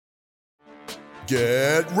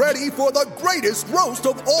Get ready for the greatest roast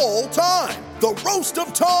of all time, the Roast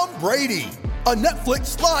of Tom Brady, a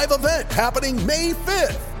Netflix live event happening May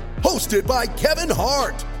 5th. Hosted by Kevin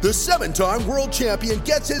Hart, the 7-time world champion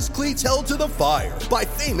gets his cleats held to the fire by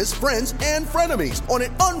famous friends and frenemies on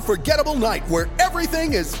an unforgettable night where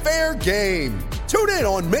everything is fair game. Tune in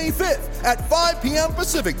on May 5th at 5 p.m.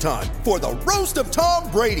 Pacific time for the Roast of Tom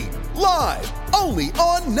Brady, live only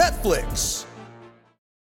on Netflix.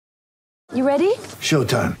 You ready?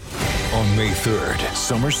 Showtime. On May 3rd,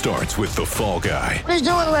 summer starts with The Fall Guy. Let's do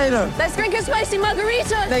it later. Let's drink a spicy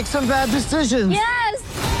margarita. Make some bad decisions. Yes!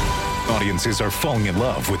 Audiences are falling in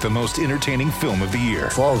love with the most entertaining film of the year.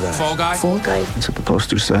 Fall Guy. Fall Guy? Fall guy. That's what the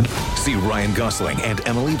poster said. See Ryan Gosling and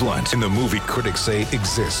Emily Blunt in the movie critics say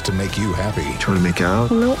exists to make you happy. Trying to make it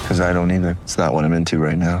out? Nope. Because I don't either. It's not what I'm into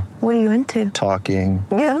right now. What are you into? Talking.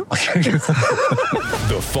 Yeah.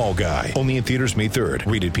 The Fall Guy. Only in theaters May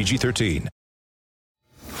 3rd. Rated PG-13.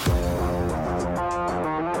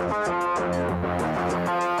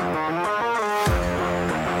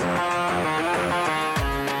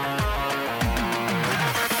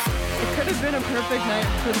 Perfect night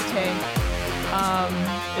for the tank.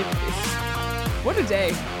 What a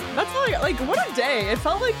day. That's like what a day. It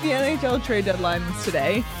felt like the NHL trade deadline was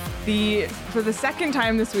today. For the second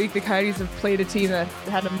time this week, the Coyotes have played a team that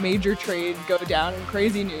had a major trade go down and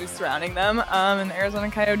crazy news surrounding them. And the Arizona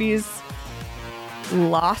Coyotes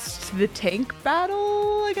lost the tank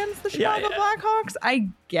battle against the Chicago Blackhawks, I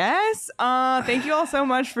guess. Thank you all so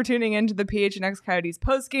much for tuning in to the PHNX Coyotes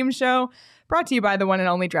postgame show. Brought to you by the one and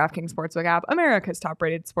only DraftKings Sportsbook app, America's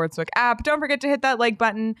top-rated sportsbook app. Don't forget to hit that like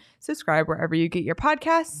button, subscribe wherever you get your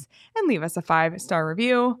podcasts, and leave us a 5-star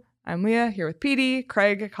review. I'm Leah, here with Petey.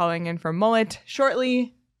 Craig calling in from Mullet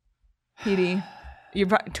shortly. Petey,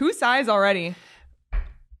 you've 2 sides already.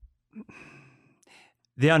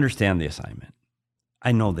 They understand the assignment.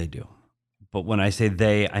 I know they do. But when I say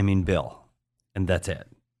they, I mean Bill. And that's it.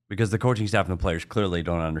 Because the coaching staff and the players clearly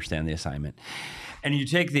don't understand the assignment. And you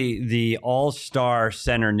take the all-star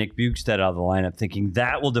center, Nick Bjugstad, out of the lineup, thinking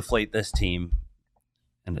that will deflate this team,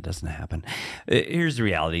 and it doesn't happen. Here's the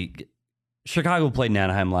reality. Chicago played in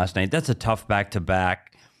Anaheim last night. That's a tough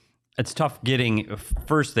back-to-back. It's tough getting...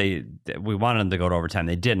 First, we wanted them to go to overtime.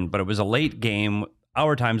 They didn't, but it was a late game,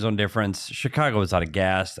 our time zone difference. Chicago was out of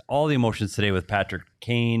gas. All the emotions today with Patrick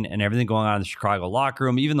Kane and everything going on in the Chicago locker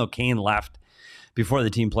room, even though Kane left before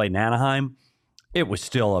the team played in Anaheim, it was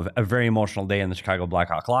still a very emotional day in the Chicago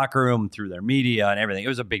Blackhawk locker room through their media and everything. It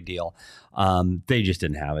was a big deal. They just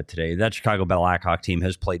didn't have it today. That Chicago Blackhawk team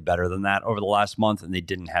has played better than that over the last month, and they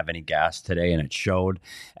didn't have any gas today, and it showed.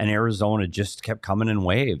 And Arizona just kept coming in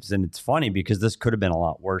waves. And it's funny because this could have been a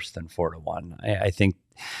lot worse than 4-1. I think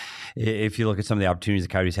if you look at some of the opportunities the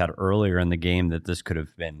Coyotes had earlier in the game, that this could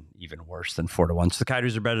have been even worse than 4-1. So the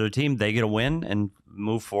Coyotes are better team. They get a win and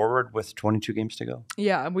move forward with 22 games to go.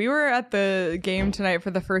 Yeah, we were at the game tonight for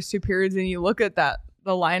the first 2 periods, and you look at the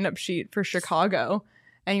lineup sheet for Chicago,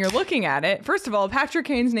 and you're looking at it. First of all, Patrick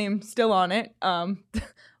Kane's name still on it. A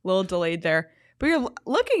little delayed there. But you're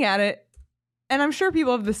looking at it, and I'm sure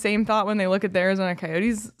people have the same thought when they look at the Arizona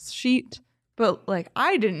Coyotes sheet. But,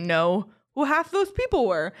 I didn't know who half those people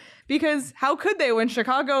were, because how could they when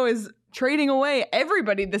Chicago is trading away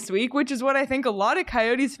everybody this week, which is what I think a lot of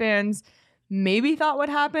Coyotes fans maybe thought would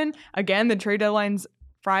happen. Again, the trade deadline's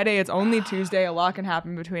Friday. It's only Tuesday. A lot can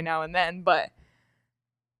happen between now and then, but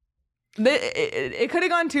it could have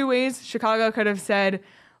gone 2 ways. Chicago could have said,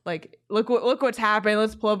 look what's happened.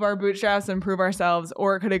 Let's pull up our bootstraps and prove ourselves.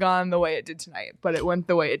 Or it could have gone the way it did tonight, but it went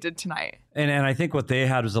the way it did tonight. And I think what they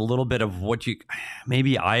had was a little bit of what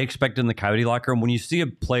maybe I expected in the Coyote locker room. When you see a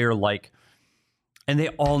player and they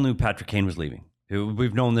all knew Patrick Kane was leaving.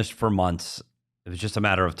 We've known this for months. It was just a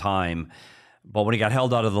matter of time. But when he got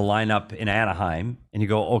held out of the lineup in Anaheim, and you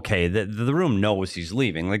go, okay, the room knows he's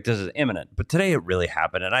leaving. This is imminent. But today it really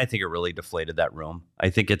happened, and I think it really deflated that room.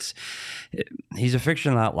 I think he's a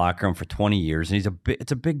fixture in that locker room for 20 years, and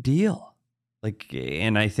it's a big deal.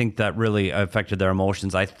 And I think that really affected their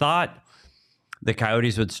emotions. I thought the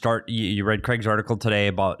Coyotes would start. You read Craig's article today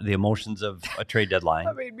about the emotions of a trade deadline.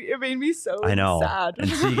 It made me so I know. sad. And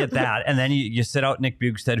so you get that, and then you sit out Nick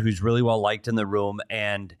Bjugstad, who's really well liked in the room,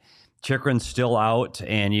 and Chychrun's still out,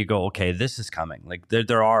 and you go, okay, this is coming.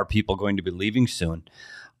 There are people going to be leaving soon.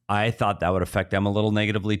 I thought that would affect them a little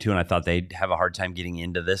negatively too, and I thought they'd have a hard time getting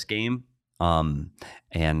into this game. And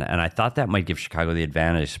I thought that might give Chicago the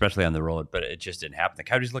advantage, especially on the road, but it just didn't happen. The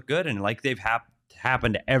Coyotes look good, and they've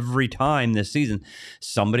happened every time this season,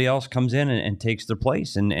 somebody else comes in and takes their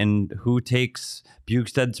place. And who takes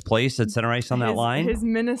Bjugstad's place at center ice on that line? His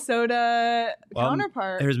Minnesota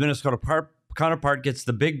counterpart. His Minnesota counterpart gets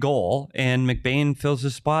the big goal, and McBain fills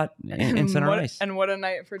his spot in center ice. And what a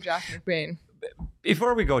night for Jack McBain.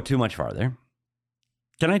 Before we go too much farther,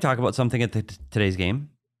 can I talk about something at today's game?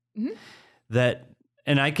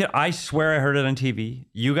 Mm-hmm. I swear I heard it on TV.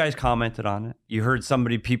 You guys commented on it. You heard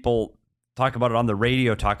people talk about it on the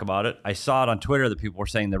radio, talk about it. I saw it on Twitter that people were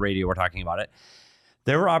saying the radio were talking about it.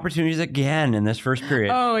 There were opportunities again in this first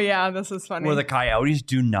period. Oh, yeah, this is funny. Where the Coyotes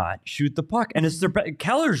do not shoot the puck. And it's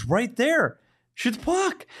Keller's right there. Shoot the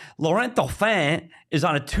puck. Laurent Dauphin is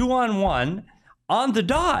on a 2-on-1 on the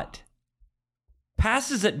dot.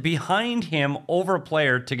 Passes it behind him over a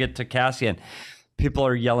player to get to Kassian. People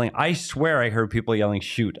are yelling. I swear I heard people yelling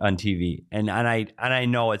shoot on TV. And I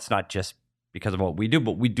know it's not just because of what we do,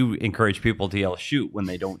 but we do encourage people to yell shoot when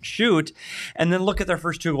they don't shoot. And then look at their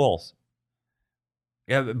first 2 goals.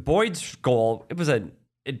 Yeah, Boyd's goal, it was a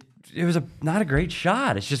not a great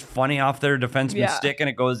shot. It's just funny off their defenseman's stick and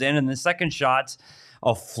it goes in. And the second shot's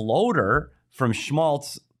a floater from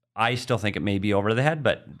Schmaltz. I still think it may be over the head,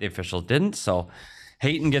 but the official didn't. So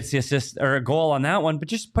Hayton gets the assist or a goal on that one, but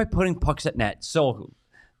just by putting pucks at net. So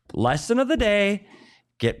lesson of the day,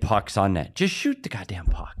 get pucks on net. Just shoot the goddamn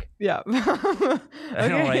puck. Yeah. I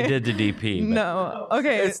don't know what I did to DP. But. No.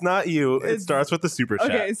 Okay. It's not you. It starts with the super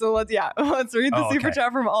chat. Okay, so let's read the super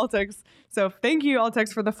chat from Altex. So thank you,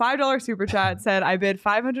 Altex, for the $5 super chat. It said, I bid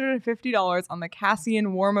 $550 on the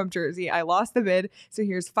Kassian warm-up jersey. I lost the bid, so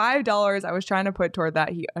here's $5 I was trying to put toward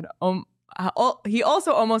that. He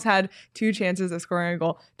also almost had 2 chances of scoring a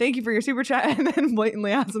goal. Thank you for your super chat. And then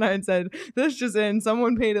blatantly asinine said, this just in,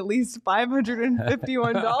 someone paid at least $551 for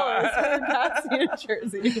the Kassian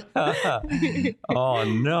jersey. Oh,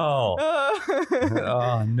 no.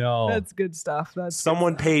 Oh, no. That's good stuff.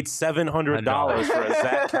 Someone paid $700 for a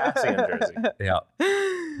Zach Kassian jersey. Yeah.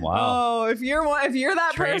 Wow. Oh, if you're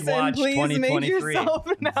that Trade person, watch please make yourself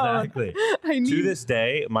known. Exactly. To this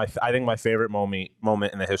day, I think my favorite moment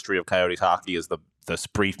in the history of Coyotes hockey is the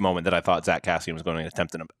brief moment that I thought Zach Kassian was going to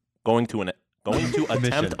attempt a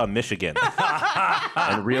Michigan.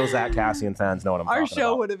 And real Zach Kassian fans know what I'm talking about. Our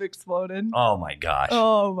show would have exploded. Oh my gosh.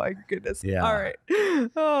 Oh my goodness. Yeah. All right.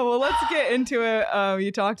 Oh, well, let's get into it.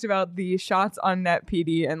 You talked about the shots on net,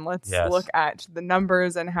 PD, and let's look at the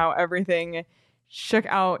numbers and how everything shook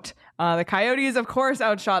out. The Coyotes, of course,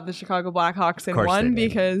 outshot the Chicago Blackhawks and won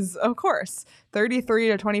because, of course,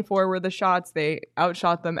 33-24 were the shots. They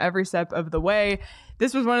outshot them every step of the way.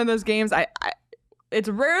 This was one of those games. It's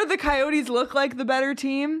rare the Coyotes look like the better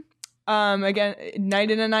team. Again,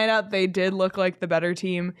 night in and night out, they did look like the better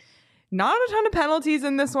team. Not a ton of penalties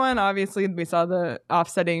in this one. Obviously, we saw the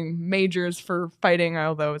offsetting majors for fighting,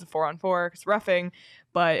 although it was a 4-on-4 because roughing.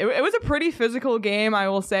 But it was a pretty physical game, I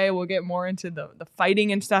will say. We'll get more into the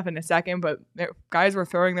fighting and stuff in a second. But guys were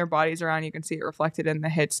throwing their bodies around. You can see it reflected in the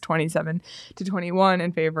hits, 27-21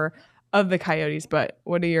 in favor of the Coyotes. But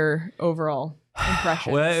what are your overall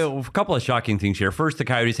impressions? Well, a couple of shocking things here. First, the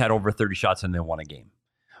Coyotes had over 30 shots and they won a game,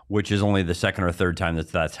 which is only the second or third time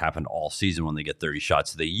that's happened all season. When they get 30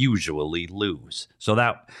 shots, they usually lose. So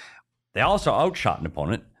that they also outshot an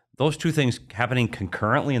opponent. Those two things happening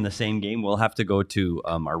concurrently in the same game, we'll have to go to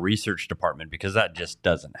our research department because that just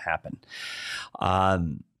doesn't happen.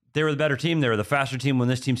 They were the better team. They were the faster team. When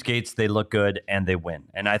this team skates, they look good and they win.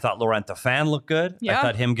 And I thought Laurent Dauphin looked good. Yeah. I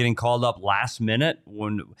thought him getting called up last minute.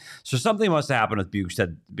 So something must have happened with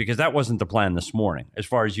Bukestad because that wasn't the plan this morning, as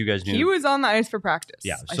far as you guys knew. He was on the ice for practice.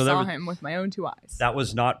 Yeah, so I saw him with my own 2 eyes. That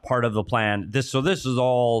was not part of the plan. This is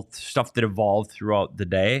all stuff that evolved throughout the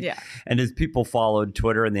day. Yeah. And as people followed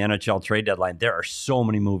Twitter and the NHL trade deadline, there are so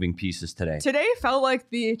many moving pieces today. Today felt like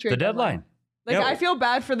the trade deadline. Like, I feel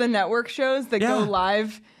bad for the network shows that go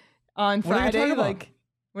live on Friday.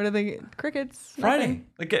 What are they? Crickets. Friday. Nothing.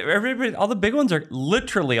 Like everybody, all the big ones are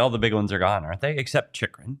gone, aren't they? Except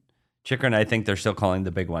Chychrun. Chychrun, I think they're still calling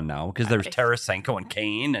the big one now because there's Tarasenko and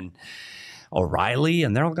Kane and O'Reilly,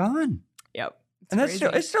 and they're all gone. Yep. And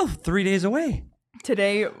it's still 3 days away.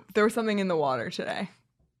 Today, there was something in the water today.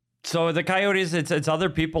 So the Coyotes, it's other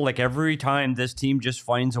people. Like every time this team just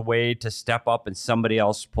finds a way to step up and somebody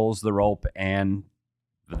else pulls the rope and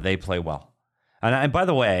they play well. And by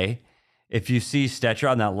the way, if you see Stetcher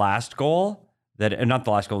on that last goal,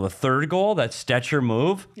 the third goal, that Stetcher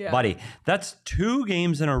move, buddy, that's 2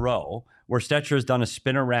 games in a row where Stetcher has done a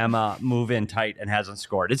spinorama move in tight and hasn't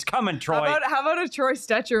scored. It's coming, Troy. How about a Troy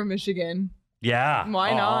Stetcher, Michigan? Yeah.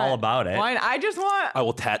 Why not? All about it. I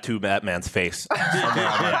will tattoo Batman's face somewhere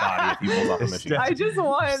on my body if he pulls off a Michigan. I just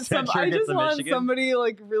want somebody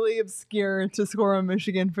like really obscure to score on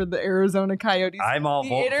Michigan for the Arizona Coyotes. I'm all the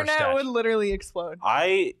vote internet for would literally explode.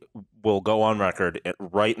 I will go on record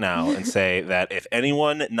right now and say that if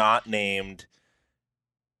anyone not named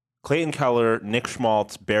Clayton Keller, Nick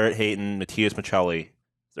Schmaltz, Barrett Hayton, Matthias Michelli,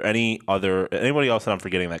 is there anybody else that I'm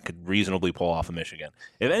forgetting that could reasonably pull off a Michigan?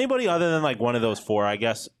 If anybody other than like one of those four, I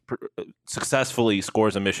guess, successfully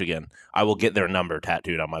scores a Michigan, I will get their number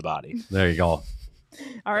tattooed on my body. There you go.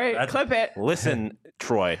 All right, clip it. Listen,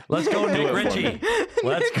 Troy. Let's go, Nick Ritchie.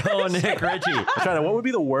 Let's go, Nick Ritchie. I'm trying to, what would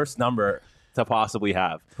be the worst number to possibly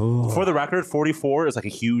have? For the record, 44 is like a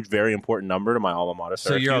huge, very important number to my alma mater.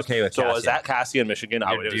 So you're okay with Cassian? So is that Cassian, Michigan?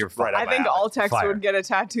 I think all Tex would get a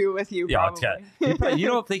tattoo with you. Yeah, probably. you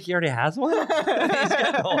don't think he already has one? He's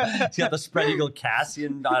got the spread eagle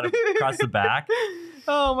Cassian across the back.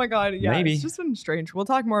 Oh my God! Yeah, Maybe. It's just been strange. We'll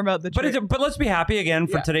talk more about the. But let's be happy again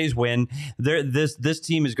for today's win. This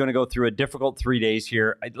team is going to go through a difficult 3 days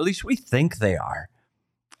here. At least we think they are.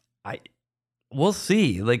 We'll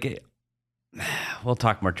see. We'll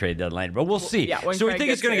talk more trade deadline, but we'll see. Yeah, so we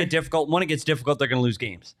think it's going to get difficult. When it gets difficult, they're going to lose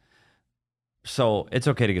games. So it's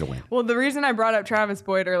okay to get a win. Well, the reason I brought up Travis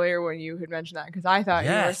Boyd earlier when you had mentioned that, because I thought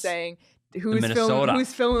you were saying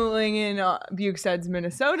who's filling in Bukestad's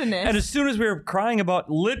Minnesota-ness. And as soon as we were crying about,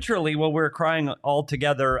 literally, we were crying all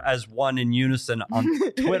together as one in unison on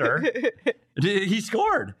Twitter, he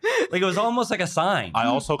scored. It was almost like a sign. I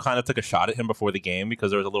also kind of took a shot at him before the game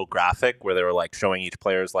because there was a little graphic where they were like showing each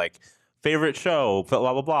player's favorite show,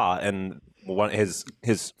 blah blah blah, and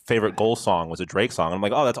his favorite goal song was a Drake song. I'm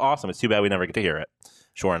like, oh, that's awesome. It's too bad we never get to hear it.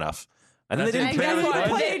 Sure enough, and then they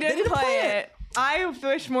didn't play it. I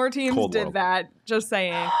wish more teams did that. Just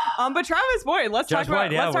saying. But Travis Boyd, let's talk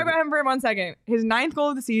about him for 1 second. His 9th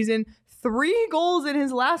goal of the season, 3 goals in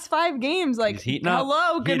his last 5 games.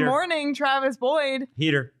 Good morning, Travis Boyd.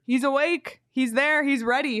 Heater. He's awake. He's there. He's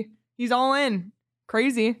ready. He's all in.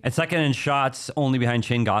 Crazy. And second in shots, only behind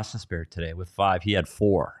Shane Gostisbehere today with 5. He had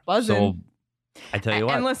 4. Buzzing. So I tell you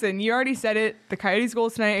what. And listen, you already said it. The Coyotes'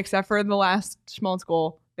 goals tonight, except for the last Schmaltz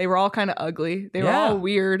goal, they were all kind of ugly. They were all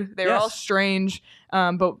weird. They were all strange.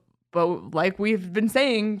 But like we've been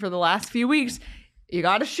saying for the last few weeks, you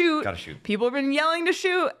got to shoot. People have been yelling to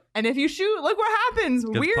shoot. And if you shoot, look what happens.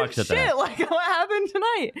 Weird shit like what happened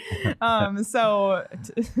tonight.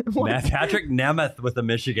 Patrick Nemeth with the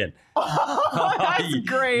Michigan. Oh, that's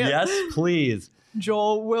great. Yes, please.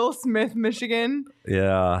 Joel Will Smith, Michigan.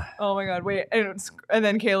 Yeah. Oh my God! Wait, and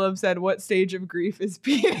then Caleb said, "What stage of grief is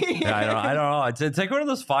Petey?" Yeah, I don't know. It's like one of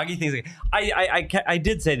those foggy things. I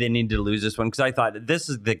did say they needed to lose this one because I thought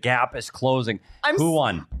the gap is closing. Who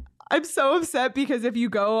won? I'm so upset because if you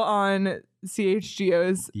go on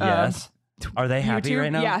CHGO's are they happy YouTube,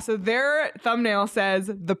 right now? Yeah, so their thumbnail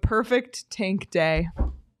says the perfect tank day.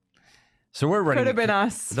 So we're running. Could have been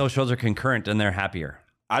us. Those shows are concurrent and they're happier.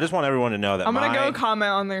 I just want everyone to know that I'm going to go comment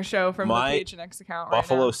on their show from the PHNX account right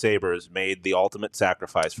Buffalo now. Sabres made the ultimate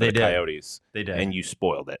sacrifice for the Coyotes. They did. And you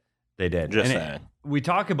spoiled it. They did. Just saying. We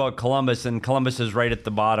talk about Columbus, and Columbus is right at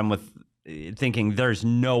the bottom with thinking there's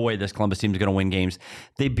no way this Columbus team is going to win games.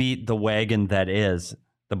 They beat the wagon that is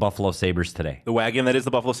the Buffalo Sabres today. The wagon that is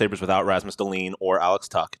the Buffalo Sabres without Rasmus Dahlin or Alex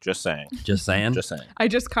Tuck. Just saying. Just saying? Just saying. I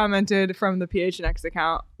just commented from the PHNX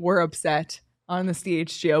account, we're upset on the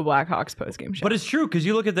CHGO Blackhawks postgame show. But it's true because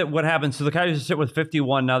you look at what happened. So the Coyotes sit with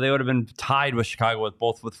 51. Now they would have been tied with Chicago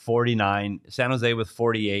with 49. San Jose with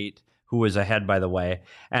 48, who was ahead, by the way.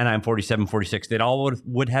 Anaheim 47, 46. They all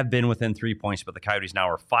would have been within 3 points, but the Coyotes now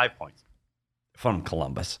are 5 points from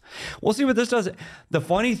Columbus. We'll see what this does. The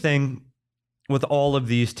funny thing with all of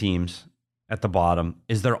these teams at the bottom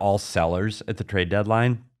is they're all sellers at the trade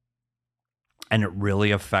deadline. And it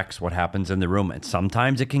really affects what happens in the room. And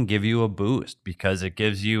sometimes it can give you a boost because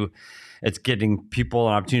it's getting people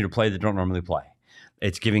an opportunity to play that don't normally play.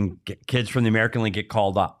 It's giving kids from the American League get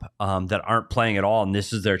called up that aren't playing at all, and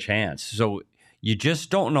this is their chance. So you just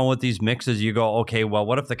don't know what these mixes. You go, okay, well,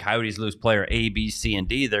 what if the Coyotes lose player A, B, C, and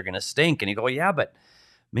D? They're going to stink. And you go, yeah, but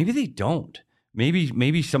maybe they don't.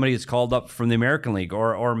 Maybe somebody gets called up from the American League,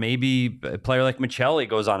 or maybe a player like Michelli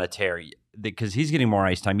goes on a tear because he's getting more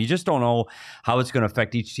ice time. You just don't know how it's going to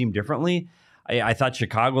affect each team differently. I thought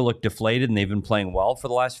Chicago looked deflated, and they've been playing well for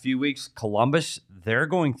the last few weeks. Columbus, they're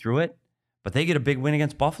going through it, but they get a big win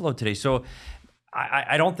against Buffalo today. So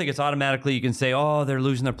I don't think it's automatically you can say, oh, they're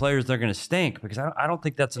losing their players, they're going to stink, because I don't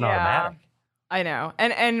think that's an automatic. I know.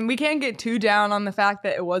 And we can't get too down on the fact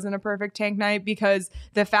that it wasn't a perfect tank night, because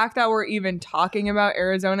the fact that we're even talking about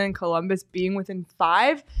Arizona and Columbus being within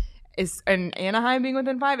 5 and Anaheim being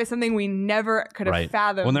within 5 is something we never could have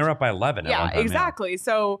fathomed. When they're up by 11. Yeah, exactly.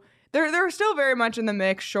 So they're still very much in the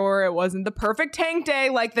mix. Sure, it wasn't the perfect tank day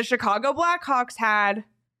like the Chicago Blackhawks had.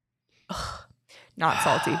 Ugh, not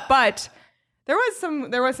salty. But There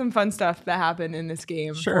was some fun stuff that happened in this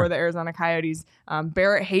game for the Arizona Coyotes.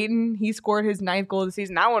 Barrett Hayton, he scored his 9th goal of the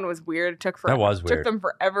season. That one was weird. It took them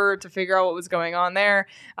forever to figure out what was going on there.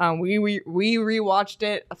 We rewatched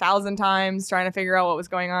it 1,000 times trying to figure out what was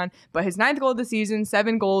going on. But his 9th goal of the season,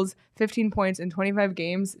 7 goals, 15 points in 25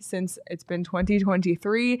 games since it's been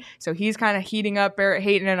 2023. So he's kind of heating up. Barrett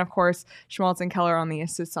Hayton, and of course Schmaltz and Keller on the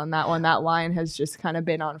assists on that one. That line has just kind of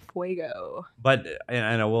been on fuego. But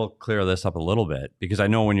and I will clear this up a little bit, because I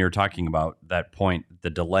know when you're talking about that point, the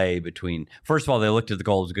delay between, first of all, they looked at the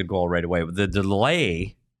goal, it was a good goal right away. But the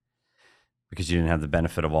delay, because you didn't have the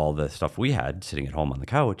benefit of all the stuff we had sitting at home on the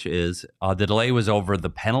couch, is the delay was over the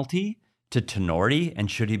penalty to Tenorti and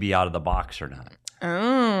should he be out of the box or not.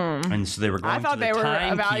 And so they were going. I thought they were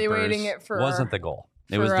evaluating it for. Wasn't the goal.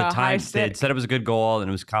 It was the time. They had said it was a good goal and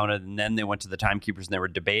it was counted, and then they went to the timekeepers and they were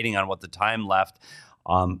debating on what the time left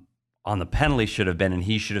on the penalty should have been, and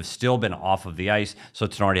he should have still been off of the ice. So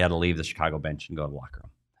Tenorti had to leave the Chicago bench and go to the locker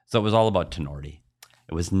room. So it was all about Tenorti.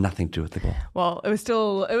 It was nothing to do with the goal. Well, it was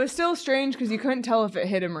still strange because you couldn't tell if it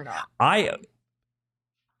hit him or not. I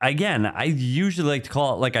usually like to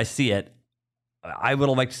call it like I see it. I would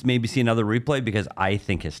have liked to maybe see another replay because I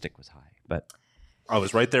think his stick was high. But I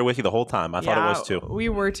was right there with you the whole time. I thought it was too. We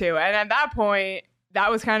were too. And at that point, that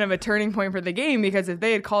was kind of a turning point for the game, because if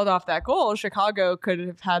they had called off that goal, Chicago could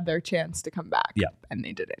have had their chance to come back. Yeah. And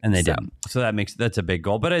they didn't. And they didn't. So that's a big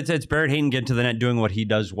goal. But it's Barrett Hayton getting to the net, doing what he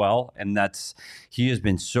does well. And he has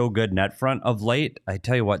been so good net front of late. I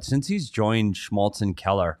tell you what, since he's joined Schmaltz and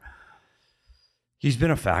Keller, he's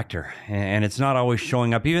been a factor, and it's not always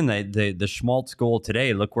showing up. Even the Schmaltz goal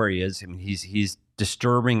today, look where he is. I mean, he's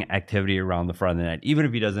disturbing activity around the front of the net. Even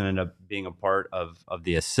if he doesn't end up being a part of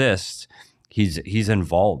the assist, he's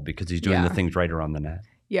involved because he's doing the things right around the net.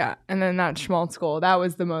 Yeah, and then that Schmaltz goal, that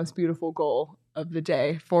was the most beautiful goal of the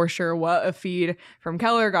day for sure. What a feed from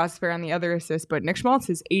Keller. Gosper on the other assist, but Nick Schmaltz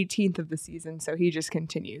is 18th of the season, so he just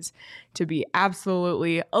continues to be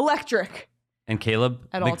absolutely electric. And Caleb,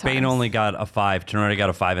 McBain only got a 5. Tenorti got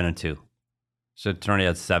a 5 and a 2. So Tenorti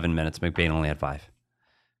had 7 minutes. McBain only had 5.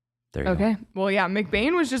 There you go. Okay. Well, yeah,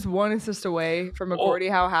 McBain was just 1 assist away from a Gordie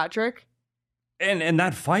Howe hat trick. And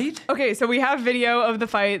that fight? Okay, so we have video of the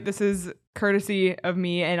fight. This is courtesy of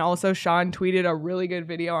me, and also Sean tweeted a really good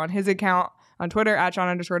video on his account on Twitter at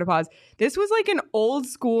Sean_DePaz. This was like an old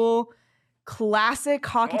school classic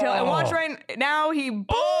hockey tale. And watch right now, he boom,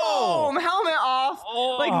 helmet off.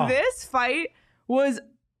 Like, this fight was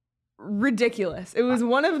ridiculous. It was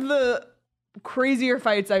one of the crazier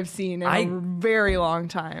fights I've seen in a very long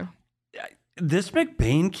time. This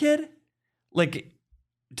McBain kid, like,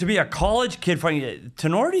 to be a college kid fighting,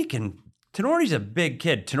 Tenorti's a big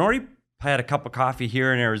kid. Tenorti had a cup of coffee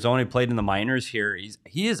here in Arizona. He played in the minors here.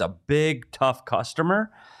 He is a big, tough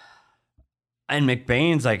customer. And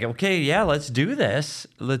McBain's like, okay, yeah, let's do this.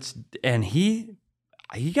 And he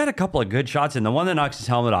got a couple of good shots, and the one that knocks his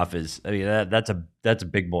helmet off that's a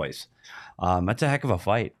big boys. That's a heck of a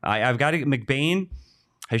fight. I've got to. McBain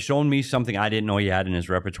has shown me something I didn't know he had in his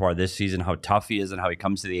repertoire this season. How tough he is and how he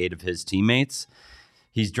comes to the aid of his teammates.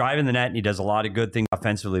 He's driving the net and he does a lot of good things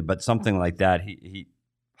offensively, but something like that,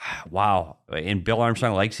 wow. And Bill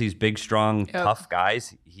Armstrong likes these big, strong, tough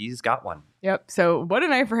guys. He's got one. Yep. So what a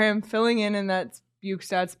night for him, filling in that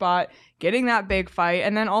Bukestad spot, getting that big fight,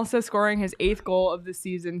 and then also scoring his 8th goal of the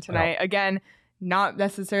season tonight. Wow. Again, not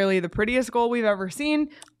necessarily the prettiest goal we've ever seen,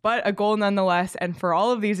 but a goal nonetheless. And for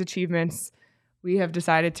all of these achievements, we have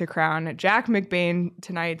decided to crown Jack McBain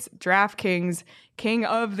tonight's DraftKings king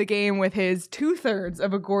of the game with his 2/3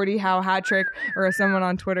 of a Gordie Howe hat trick, or as someone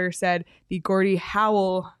on Twitter said, the Gordie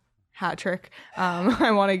Howell hat trick. I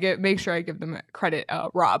want to make sure I give them credit.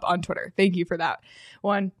 Rob on Twitter, thank you for that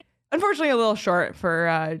one. Unfortunately, a little short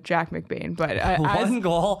for Jack McBain, but one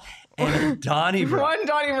goal and a Donnybrook. One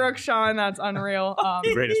Donnybrook, Sean. That's unreal.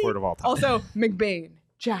 The greatest word of all time. Also, McBain.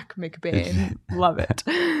 Jack McBain. Love it.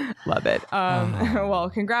 Love it. Well,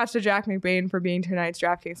 congrats to Jack McBain for being tonight's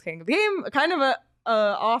DraftKings King of the Game. Kind of a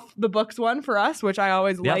off the books one for us, which I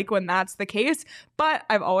always like when that's the case. But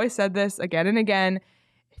I've always said this again and again.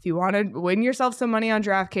 If you want to win yourself some money on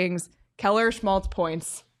DraftKings, Keller Schmaltz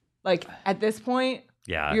points. Like, at this point,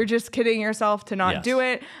 you're just kidding yourself to not do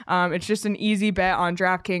it. It's just an easy bet on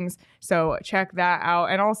DraftKings. So check that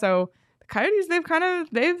out. And also, Coyotes,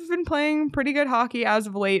 they've been playing pretty good hockey as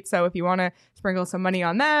of late. So if you want to sprinkle some money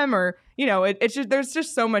on them, or it's just, there's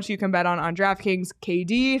just so much you can bet on DraftKings.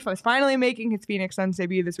 KD is finally making his Phoenix Suns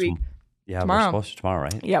debut this week. Yeah, tomorrow. We're supposed to tomorrow,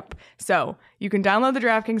 right? Yep. So you can download the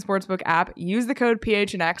DraftKings Sportsbook app, use the code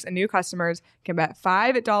PHNX, and new customers can bet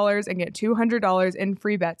 $5 and get $200 in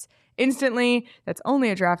free bets instantly. That's only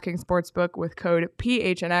at DraftKings Sportsbook with code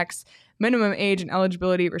PHNX. Minimum age and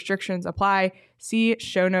eligibility restrictions apply. See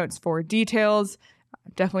show notes for details.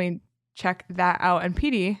 Definitely check that out. And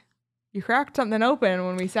PD, you cracked something open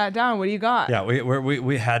when we sat down. What do you got? Yeah,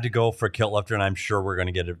 we had to go for Kilt Lifter, and I'm sure we're going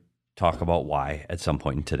to get to talk about why at some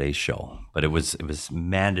point in today's show. But it was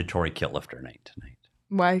mandatory Kilt Lifter night tonight.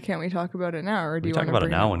 Why can't we talk about it now? Or do We you talk want about to it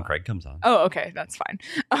now when Craig comes on. Oh, okay, that's fine.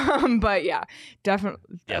 But yeah,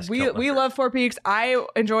 definitely. Yes, we Kilt Lifter. love Four Peaks. I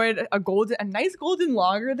enjoyed a nice golden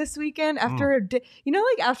lager this weekend after a day. You know,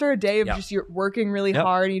 like after a day of Yep. just you're working really Yep.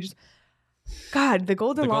 hard, and you just God, the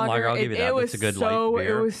golden lager. I'll give you that. It was It's a good so. light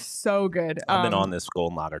beer. It was so good. I've been on this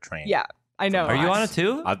golden lager train. Yeah, I know. Are you on it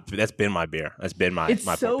too? That's been my beer. That's been my It's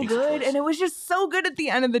my so Four Peaks good, choice. and it was just so good at the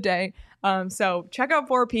end of the day. So check out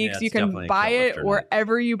Four Peaks. Yeah, You it's can definitely a buy Kilt it Lifter night.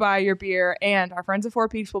 wherever you buy your beer. And our friends at Four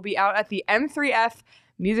Peaks will be out at the M3F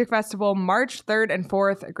Music Festival March 3rd and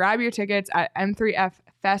 4th. Grab your tickets at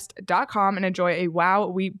m3ffest.com and enjoy a Wow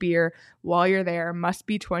Wheat beer while you're there. Must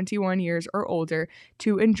be 21 years or older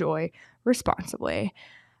to enjoy responsibly.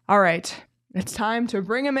 All right, it's time to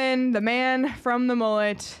bring him in, the man from the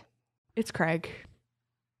mullet. It's Craig.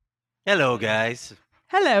 Hello, guys.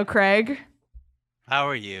 Hello, Craig. How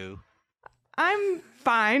are you? I'm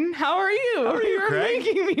fine. How are you? How are you, You're Craig?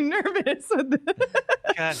 making me nervous.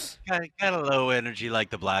 Got a low energy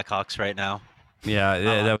like the Blackhawks right now. Yeah,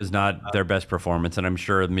 that was not their best performance, and I'm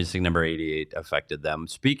sure missing number 88 affected them.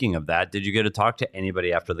 Speaking of that, did you get to talk to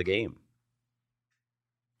anybody after the game?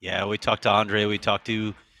 Yeah, we talked to Andre. We talked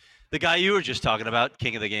to the guy you were just talking about,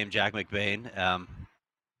 King of the Game, Jack McBain.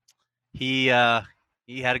 He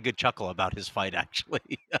had a good chuckle about his fight, actually.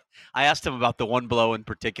 I asked him about the one blow in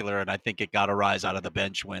particular, and I think it got a rise out of the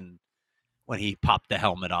bench when he popped the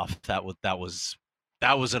helmet off. That was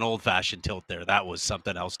an old-fashioned tilt there. That was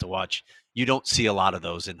something else to watch. You don't see a lot of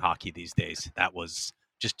those in hockey these days. That was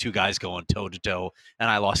just two guys going toe-to-toe, and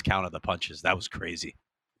I lost count of the punches. That was crazy.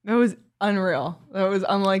 That was unreal. That was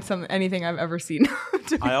unlike anything I've ever seen.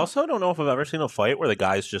 I also don't know if I've ever seen a fight where the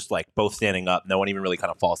guys just like both standing up. No one even really kind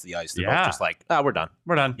of falls to the ice. They're both just like, we're done.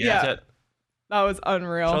 We're done. Yeah. That's it. That was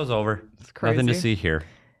unreal. Show's over. It's crazy. Nothing to see here.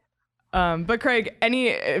 But Craig,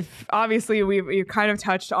 obviously we kind of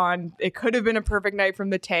touched on it could have been a perfect night for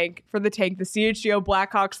the tank. The CHGO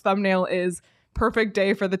Blackhawks thumbnail is perfect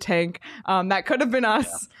day for the tank. That could have been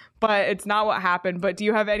us, but it's not what happened. But do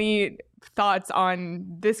you have any thoughts on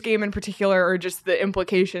this game in particular, or just the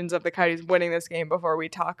implications of the Coyotes winning this game before we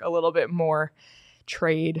talk a little bit more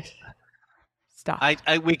trade stuff?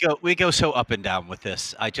 We go so up and down with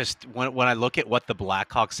this. I just when I look at what the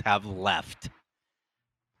Blackhawks have left,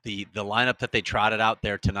 the lineup that they trotted out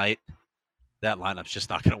there tonight, that lineup's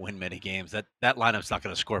just not going to win many games. That lineup's not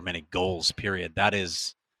going to score many goals. Period.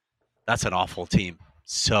 That's an awful team.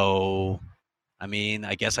 So, I mean,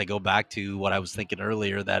 I guess I go back to what I was thinking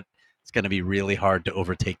earlier, that it's going to be really hard to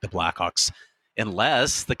overtake the Blackhawks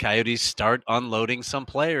unless the Coyotes start unloading some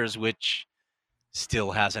players, which still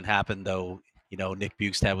hasn't happened, though. You know, Nick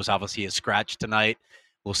Bjugstad was obviously a scratch tonight.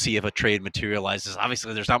 We'll see if a trade materializes.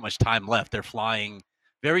 Obviously, there's not much time left. They're flying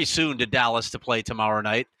very soon to Dallas to play tomorrow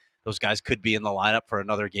night. Those guys could be in the lineup for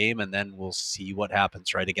another game, and then we'll see what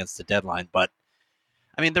happens right against the deadline. But,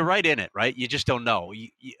 I mean, they're right in it, right? You just don't know.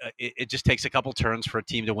 It just takes a couple turns for a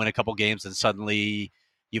team to win a couple games, and suddenly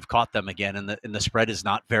you've caught them again, and the spread is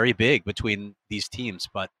not very big between these teams.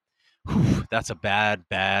 But that's a bad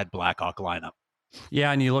Blackhawk lineup.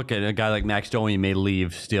 Yeah, and you look at a guy like Max Domi may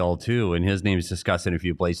leave still too, and his name is discussed in a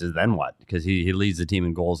few places. Then what? Because he leads the team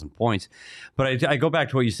in goals and points. But I go back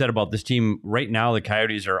to what you said about this team right now. The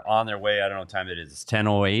Coyotes are on their way. I don't know what time it is. It's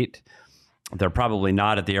 10:08. They're probably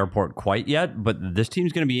not at the airport quite yet, but this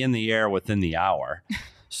team's going to be in the air within the hour.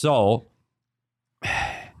 So,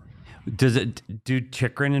 do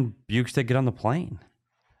Chychrun and Bjugstad get on the plane?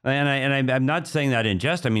 And I'm not saying that in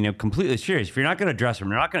jest. I mean, I'm completely serious. If you're not going to dress them,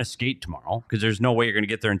 you're not going to skate tomorrow because there's no way you're going to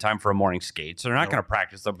get there in time for a morning skate. So they're not going to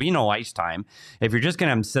practice. There'll be no ice time. If you're just going to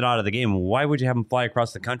have them sit out of the game, why would you have them fly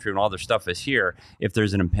across the country when all their stuff is here if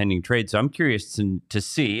there's an impending trade? So I'm curious to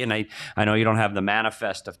see, and I know you don't have the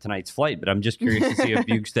manifest of tonight's flight, but I'm just curious to see if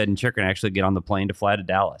Bjugstad and Chychrun actually get on the plane to fly to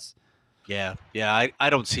Dallas. Yeah, I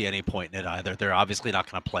don't see any point in it either. They're obviously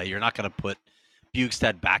not going to play. You're not going to put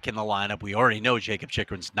Bjugstad back in the lineup. We already know Jacob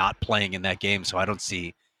Chychrun's not playing in that game, so I don't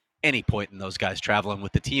see any point in those guys traveling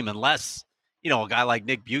with the team unless, you know, a guy like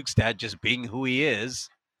Nick Bjugstad, just being who he is,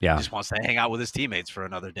 just wants to hang out with his teammates for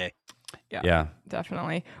another day. Yeah,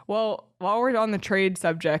 definitely. Well, while we're on the trade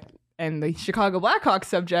subject and the Chicago Blackhawks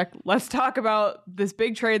subject, let's talk about this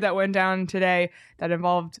big trade that went down today that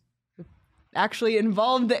involved actually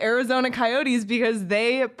involved the Arizona Coyotes because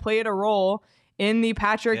they played a role in the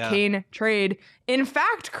Patrick Kane trade. In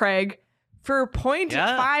fact, Craig, for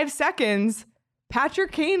 0.5 seconds,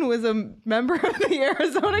 Patrick Kane was a member of the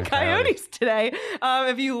Arizona Coyotes today.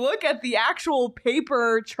 If you look at the actual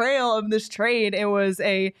paper trail of this trade, it was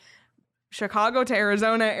a Chicago to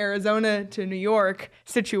Arizona, Arizona to New York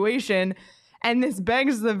situation. And this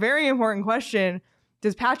begs the very important question,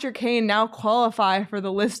 does Patrick Kane now qualify for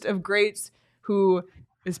the list of greats who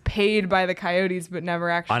is paid by the Coyotes but never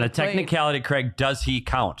actually On a played? technicality, Craig, does he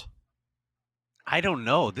count? I don't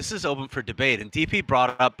know. This is open for debate. And DP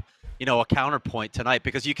brought up, a counterpoint tonight,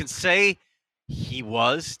 because you can say he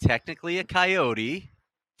was technically a Coyote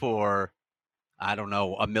for, I don't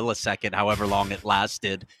know, a millisecond, however long it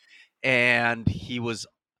lasted. And he was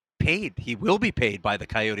paid. He will be paid by the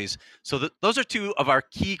Coyotes. So those are two of our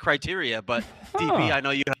key criteria. But DP, I know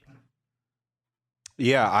you have.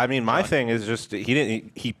 Yeah, I mean, my thing is just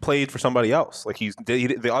he played for somebody else. Like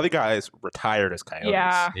the other guys retired as Coyotes.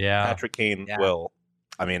 Yeah. Patrick Kane will.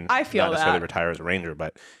 I mean, I feel not necessarily that. retire as a Ranger,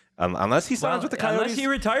 but unless he signs with the Coyotes, Unless he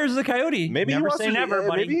retires as a Coyote. maybe never he wants say to. never,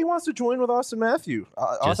 buddy. Maybe he wants to join with Austin Matthews.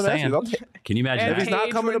 Just saying. Can you imagine And If he's that? not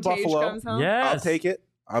Tage, coming to when Tage Buffalo, comes home. Yes. I'll take it.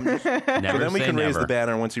 I'm just, Never then we say can raise never. the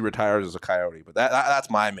banner once he retires as a Coyote. But that's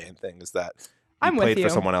my main thing is that he I'm with played you. for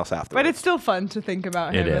someone else after. But it's still fun to think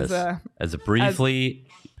about him It is. as a briefly,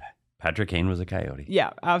 Patrick Kane was a Coyote.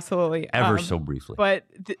 yeah, absolutely. Ever so briefly. But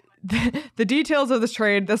the details of this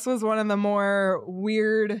trade, this was one of the more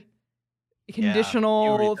weird you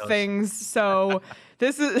conditional read those. things. So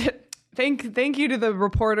this is thank you to the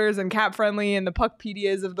reporters and Cap Friendly and the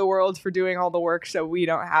Puckpedias of the world for doing all the work so we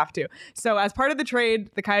don't have to. So as part of the trade,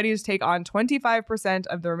 the Coyotes take on 25%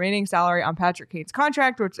 of the remaining salary on Patrick Kane's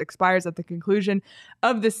contract, which expires at the conclusion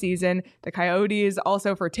of the season. The Coyotes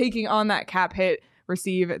also, for taking on that cap hit,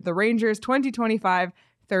 receive the Rangers 2025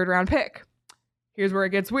 third round pick. Here's where it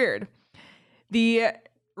gets weird. The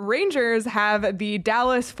Rangers have the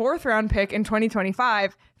Dallas fourth round pick in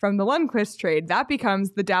 2025 from the Lundqvist trade. That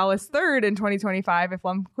becomes the Dallas third in 2025 if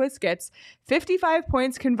Lundqvist gets 55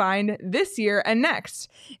 points combined this year and next.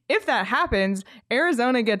 If that happens,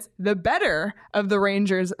 Arizona gets the better of the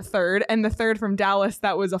Rangers third and the third from Dallas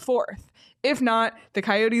that was a fourth. If not, the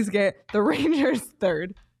Coyotes get the Rangers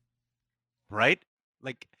third. Right?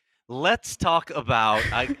 Like, let's talk about,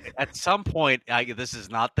 at some point, this is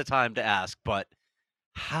not the time to ask, but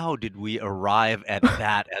how did we arrive at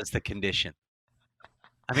that as the condition?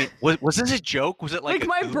 I mean, was this a joke? Was it like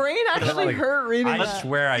my brain actually hurt reading I that.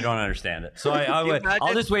 swear I don't understand it. So I'll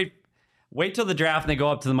imagine? just wait till the draft and they go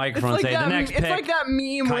up to the microphone It's and say like the next pick. like that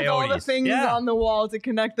meme with all the Coyotes. things Yeah. on the wall to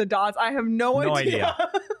connect the dots. I have no idea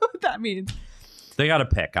what that means. They got a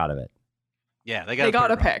pick out of it. Yeah, they They got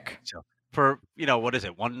a third round. pick. So for, what is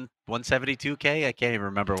it? 172K? I can't even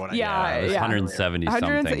remember what Yeah, it was yeah. 170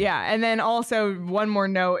 100 something. Yeah, and then also one more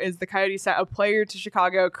note is the Coyotes sent a player to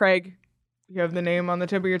Chicago. Craig, you have the name on the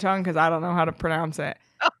tip of your tongue because I don't know how to pronounce it.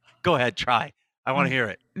 Go ahead, try. I want to hear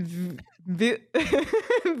it.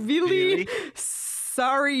 Vili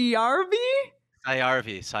Saariarvi?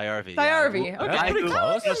 Sayarvi. Sayarvi. Okay. That's pretty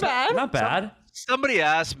close. Not bad. Not bad. Somebody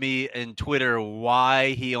asked me in Twitter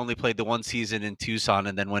why he only played the one season in Tucson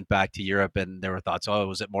and then went back to Europe, and there were thoughts,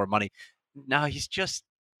 was it more money? No, he's just,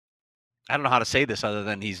 I don't know how to say this other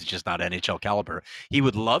than he's just not NHL caliber. He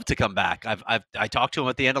would love to come back. I talked to him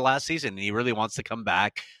at the end of last season, and he really wants to come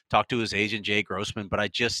back. Talked to his agent, Jay Grossman, but I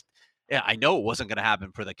know it wasn't going to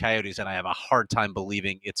happen for the Coyotes, and I have a hard time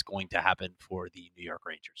believing it's going to happen for the New York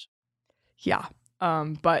Rangers. Yeah.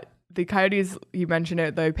 But the Coyotes, you mentioned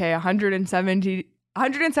it, they pay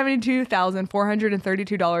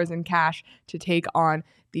 $172,432 in cash to take on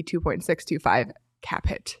the 2.625 cap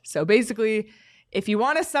hit. So basically, if you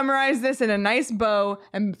want to summarize this in a nice bow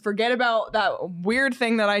and forget about that weird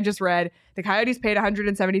thing that I just read, the Coyotes paid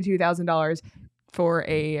 $172,000 for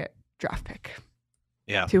a draft pick.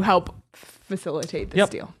 Yeah. To help facilitate this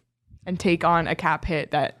deal and take on a cap hit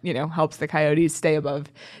that, helps the Coyotes stay above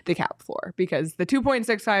the cap floor, because the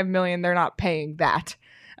 $2.65 million, they're not paying that.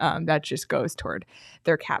 That just goes toward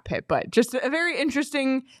their cap hit. But just a very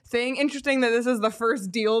interesting thing. Interesting that this is the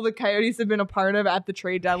first deal the Coyotes have been a part of at the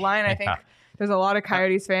trade deadline. I think there's a lot of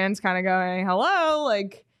Coyotes fans kind of going, hello,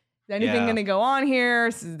 like, is anything going to go on here?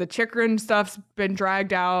 The Chychrun stuff's been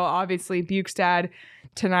dragged out. Obviously, Bukestad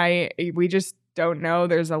tonight. We just don't know.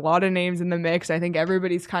 There's a lot of names in the mix. I think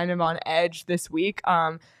everybody's kind of on edge this week.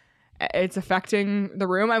 It's affecting the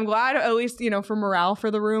room. I'm glad, at least, for morale for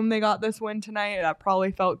the room, they got this win tonight. That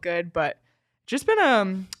probably felt good, but just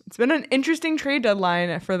been it's been an interesting trade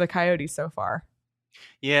deadline for the Coyotes so far.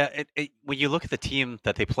 Yeah, when you look at the team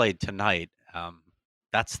that they played tonight,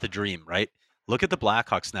 That's the dream, right? Look at the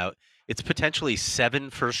Blackhawks now. It's potentially 7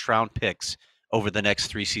 first-round picks over the next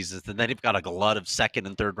 3 seasons. And then you've got a glut of second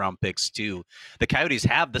and third round picks too. The Coyotes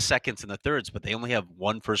have the seconds and the thirds, but they only have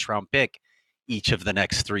 1 first-round pick each of the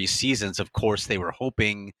next 3 seasons. Of course, they were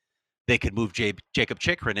hoping they could move Jacob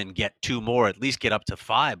Chychrun and get 2 more, at least get up to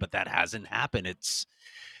 5, but that hasn't happened. It's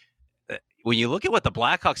when you look at what the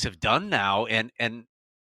Blackhawks have done now, and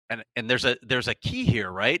there's a key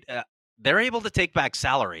here, right? They're able to take back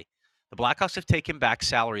salary. The Blackhawks have taken back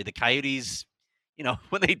salary. The Coyotes,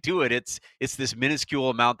 when they do it, it's this minuscule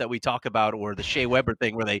amount that we talk about, or the Shea Weber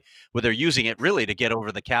thing where they're using it really to get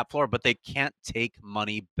over the cap floor, but they can't take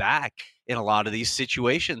money back in a lot of these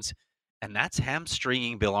situations. And that's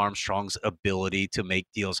hamstringing Bill Armstrong's ability to make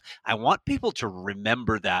deals. I want people to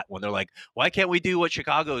remember that when they're like, why can't we do what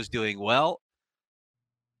Chicago is doing? Well,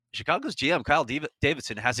 Chicago's GM, Kyle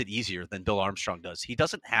Davidson, has it easier than Bill Armstrong does. He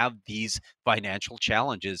doesn't have these financial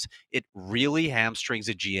challenges. It really hamstrings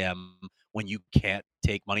a GM when you can't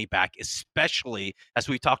take money back, especially as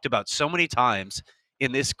we've talked about so many times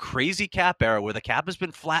in this crazy cap era where the cap has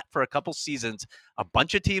been flat for a couple seasons. A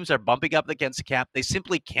bunch of teams are bumping up against the cap. They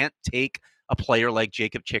simply can't take a player like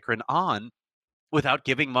Jacob Chychrun on without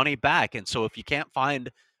giving money back. And so if you can't find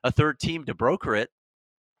a third team to broker it,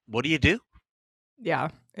 what do you do? Yeah,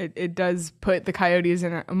 it does put the Coyotes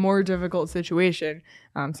in a more difficult situation.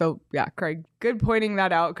 So yeah, Craig, good pointing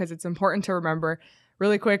that out because it's important to remember.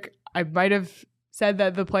 Really quick, I might have said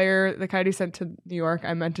that the player the Coyotes sent to New York,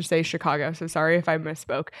 I meant to say Chicago. So sorry if I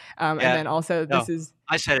misspoke. And then also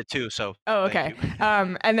I said it too. So okay.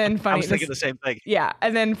 And then funny, I was thinking the same thing. Yeah,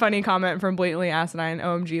 and then funny comment from Blatantly Asinine.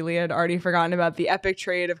 OMG, Lee had already forgotten about the epic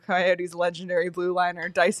trade of Coyotes' legendary blue liner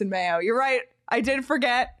Dyson Mayo. You're right. I did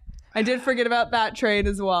forget about that trade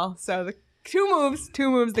as well. So the two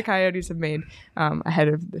moves the Coyotes have made ahead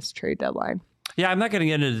of this trade deadline. Yeah, I'm not going to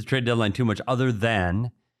get into the trade deadline too much other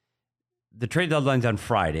than the trade deadline's on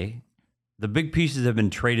Friday. The big pieces have been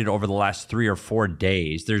traded over the last 3 or 4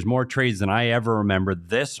 days. There's more trades than I ever remember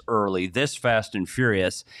this early, this fast and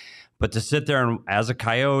furious. But to sit there and as a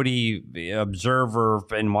Coyote observer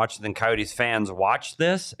and watching the Coyotes fans watch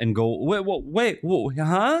this and go, wait,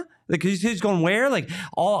 huh? Like he's going where? Like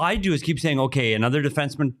all I do is keep saying, okay, another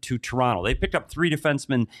defenseman to Toronto. They picked up 3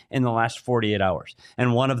 defensemen in the last 48 hours,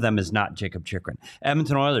 and one of them is not Jacob Chychrun.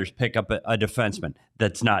 Edmonton Oilers pick up a defenseman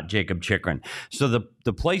that's not Jacob Chychrun. So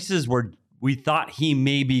the places where we thought he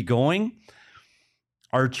may be going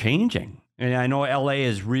are changing. And I know LA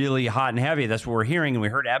is really hot and heavy. That's what we're hearing. And we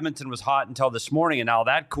heard Edmonton was hot until this morning, and now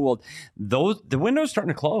that cooled. The window's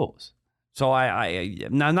starting to close. So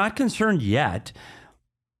I'm not concerned yet,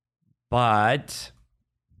 but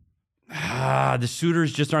the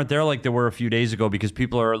suitors just aren't there like they were a few days ago because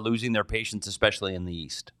people are losing their patience, especially in the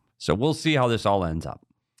East. So we'll see how this all ends up.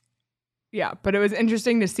 Yeah, but it was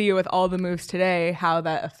interesting to see with all the moves today how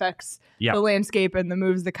that affects the landscape and the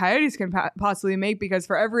moves the Coyotes can possibly make, because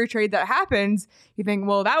for every trade that happens, you think,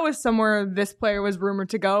 well, that was somewhere this player was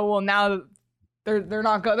rumored to go. Well, now they're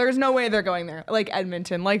not there's no way they're going there, like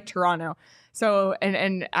Edmonton, like Toronto. So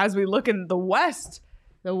and as we look in the West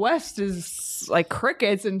is like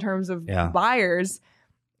crickets in terms of buyers.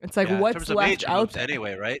 It's like what's left out there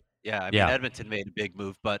anyway, right? Yeah, I mean Edmonton made a big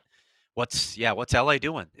move, but what's LA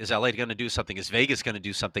doing? Is LA going to do something? Is Vegas going to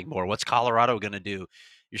do something more? What's Colorado going to do?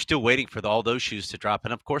 You're still waiting for all those shoes to drop.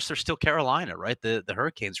 And of course, there's still Carolina, right? The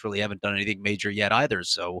Hurricanes really haven't done anything major yet either.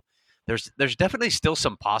 So there's definitely still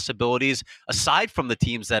some possibilities aside from the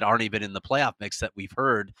teams that aren't even in the playoff mix that we've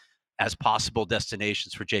heard as possible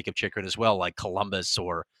destinations for Jacob Chychrun as well, like Columbus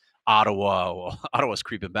or Ottawa. Well, Ottawa's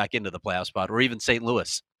creeping back into the playoff spot, or even St.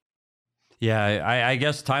 Louis. Yeah, I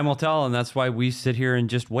guess time will tell, and that's why we sit here and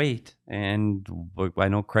just wait. And I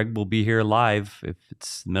know Craig will be here live if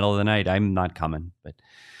it's the middle of the night. I'm not coming, but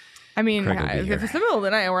I mean, if it's the middle of the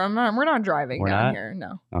night, we're not driving down here.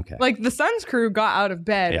 No. Okay. Like the Suns crew got out of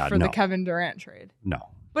bed for the Kevin Durant trade. No.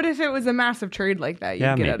 But if it was a massive trade like that,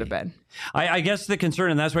 you'd get out of bed. I guess the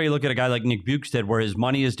concern, and that's why you look at a guy like Nick Bjugstad, where his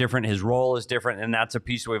money is different, his role is different, and that's a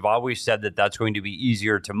piece we've always said that's going to be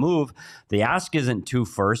easier to move. The ask isn't 2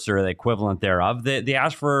 firsts or the equivalent thereof. The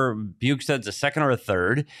ask for Bjugstad's a second or a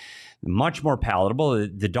third, much more palatable.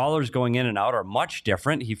 The dollars going in and out are much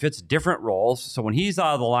different. He fits different roles. So when he's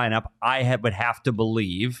out of the lineup, I would have to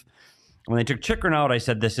believe. When they took Chychrun out, I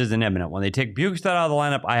said this isn't imminent. When they take Bjugstad out of the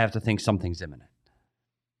lineup, I have to think something's imminent.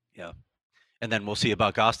 Yeah. And then we'll see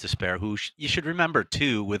about Gostisbehere, who you should remember,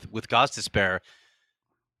 too, with Gostisbehere,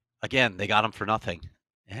 again, they got him for nothing,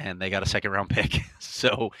 and they got a second-round pick.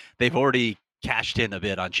 So they've already cashed in a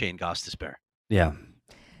bit on Shane Gostisbehere. Yeah.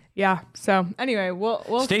 Yeah. So anyway,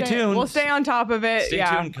 we'll Stay tuned. We'll stay on top of it. Stay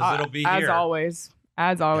yeah, tuned, 'cause it'll be as here. always.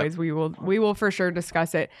 As always, we will for sure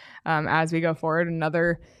discuss it as we go forward.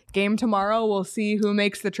 Another game tomorrow. We'll see who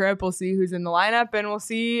makes the trip. We'll see who's in the lineup, and we'll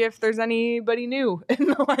see if there's anybody new in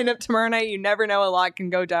the lineup tomorrow night. You never know. A lot can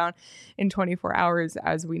go down in 24 hours,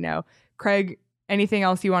 as we know. Craig, anything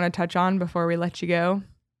else you want to touch on before we let you go?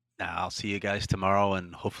 Nah, I'll see you guys tomorrow,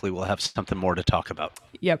 and hopefully we'll have something more to talk about.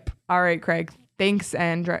 Yep. All right, Craig. Thanks,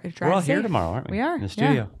 and drive We're all here safe. tomorrow, aren't we? We are, in the yeah.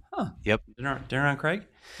 studio. Huh. Yep. Dinner on Craig.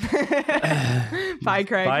 Bye,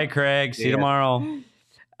 Craig. Bye, Craig. See you tomorrow.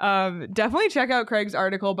 Definitely check out Craig's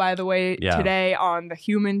article, by the way, today on the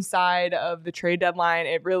human side of the trade deadline.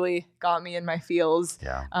 It really got me in my feels.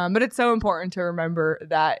 Yeah. But it's so important to remember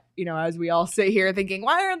that, as we all sit here thinking,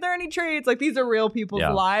 why aren't there any trades? Like, these are real people's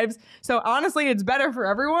lives. So honestly, it's better for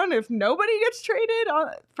everyone if nobody gets traded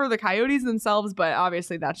for the Coyotes themselves. But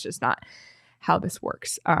obviously, that's just not how this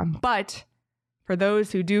works. But for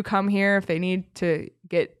those who do come here, if they need to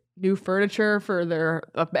get new furniture for their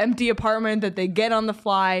empty apartment that they get on the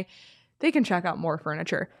fly, they can check out More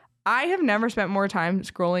Furniture. I have never spent more time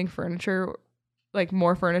scrolling furniture, like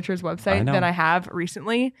More Furniture's website, than I have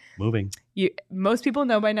recently. Moving. Most people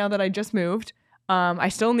know by now that I just moved. I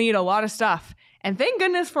still need a lot of stuff. And thank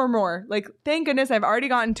goodness for more. Like, thank goodness I've already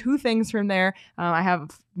gotten 2 things from there. I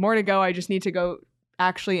have more to go. I just need to go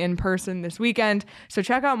actually in person this weekend. So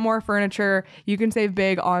check out More Furniture. You can save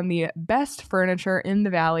big on the best furniture in the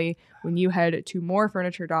Valley when you head to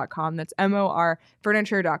morefurniture.com. That's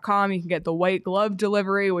morfurniture.com. You can get the white glove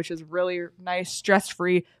delivery, which is really nice,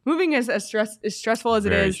 stress-free. Moving is as stressful as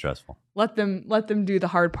it is. Very stressful. Let them do the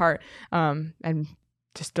hard part, and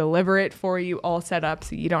just deliver it for you all set up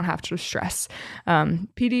so you don't have to stress.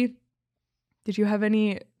 PD, did you have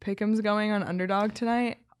any pick'ems going on Underdog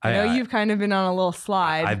tonight? I know you've kind of been on a little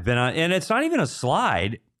slide. I've been on, and it's not even a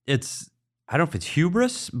slide. It's, I don't know if it's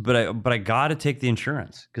hubris, but I got to take the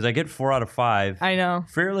insurance because I get 4 out of 5. I know.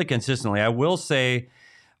 Fairly consistently. I will say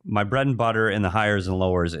my bread and butter in the highers and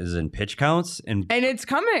lowers is in pitch counts. And it's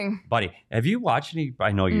coming. Buddy, have you watched any?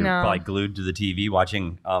 I know you're probably glued to the TV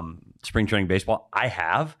watching spring training baseball. I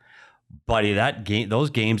have. Buddy, those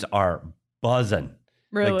games are buzzing.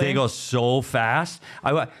 Really? Like, they go so fast.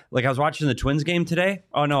 I was watching the Twins game today.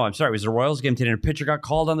 Oh, no, I'm sorry. It was the Royals game today, and a pitcher got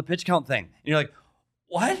called on the pitch count thing. And you're like,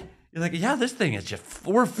 what? You're like, yeah, this thing is just,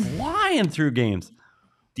 we're flying through games.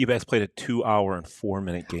 D-backs played a 2-hour and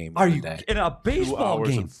 4-minute game. Are you today. in a baseball 2 hours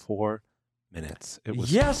game? and 4 minutes. It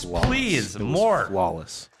was yes, flawless. please, it was more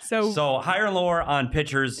flawless. So higher and lower on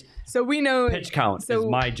pitchers. So we know pitch count is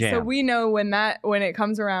my jam. So we know when it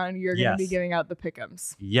comes around, you're going to be giving out the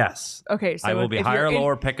pick'ems. Yes. Okay. So I will be higher or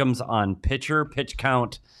lower pick'ems on pitch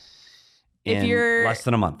count in less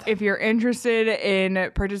than a month. If you're interested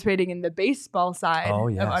in participating in the baseball side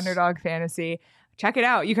of Underdog Fantasy, check it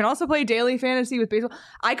out. You can also play daily fantasy with baseball.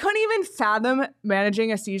 I couldn't even fathom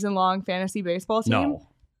managing a season-long fantasy baseball team. No.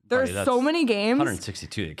 There's so many games.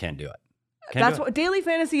 162, you can't do it. That's what daily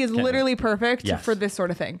fantasy is literally perfect for this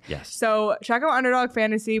sort of thing. Yes. So check out Underdog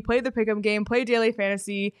Fantasy, play the pick'em game, play daily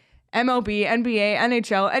fantasy, MLB, NBA,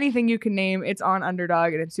 NHL, anything you can name. It's on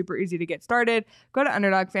Underdog, and it's super easy to get started. Go to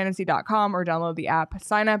underdogfantasy.com or download the app.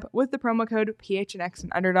 Sign up with the promo code PHNX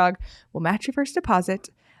and Underdog. We'll match your first deposit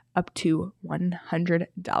up to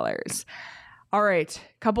 $100. All right,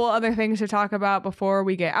 couple other things to talk about before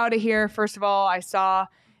we get out of here. First of all, I saw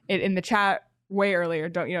it in the chat way earlier. You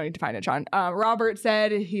don't need to find it, Sean. Robert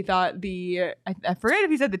said he thought I forget if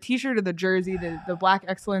he said the t-shirt or the jersey, the Black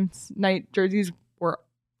Excellence Night jerseys were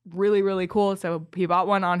really, really cool. So he bought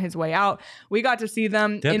one on his way out. We got to see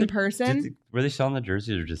them in person. Were they selling the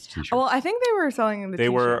jerseys or just t-shirts? Well, I think they were selling the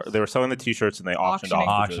t-shirts. They were selling the t-shirts and they auctioned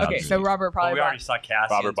off the jerseys. Okay, so Robert probably we already saw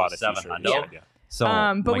Cassie. Robert bought a t-shirt. Yeah. So,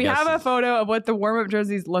 but we have a photo of what the warm-up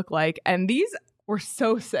jerseys look like, and these were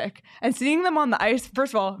so sick. And seeing them on the ice,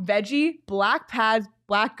 first of all, veggie, black pads,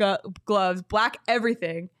 black gloves, black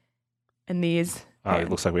everything. And these. It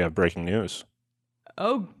looks like we have breaking news.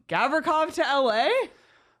 Oh, Gavrikov to LA?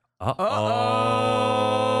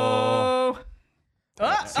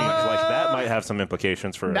 Seems like that might have some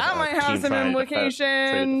implications for that might have some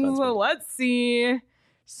implications. Let's see.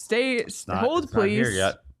 Hold, please. Not here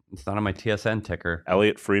yet. It's not on my TSN ticker.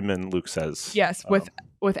 Elliot Friedman, Luke says. Yes, with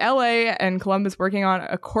LA and Columbus working on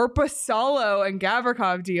a Korpisalo and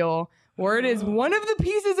Gavrikov deal, word is one of the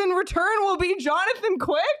pieces in return will be Jonathan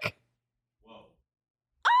Quick. Whoa.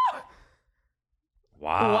 Ah!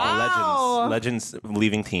 Wow. Legends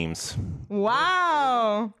leaving teams.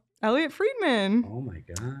 Wow. Elliot Friedman. Oh my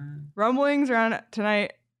God. Rumblings around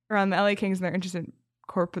tonight around the LA Kings, and they're interested in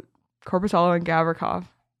Korpisalo and Gavrikov.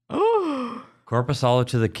 Oh. Korpisalo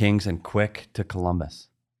to the Kings and Quick to Columbus.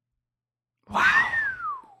 Wow.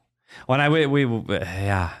 When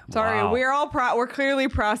Sorry, wow. we're clearly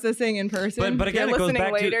processing in person. But again, if it you're goes listening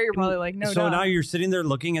back later, to you're probably like, no. So duh. now you're sitting there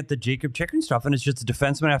looking at the Jacob Chikrin stuff, and it's just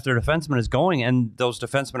defenseman after defenseman is going, and those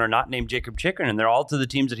defensemen are not named Jacob Chikrin, and they're all to the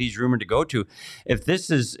teams that he's rumored to go to. If this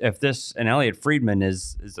and Elliot Friedman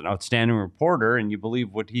is an outstanding reporter, and you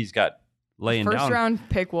believe what he's got laying down, First round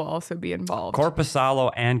pick will also be involved.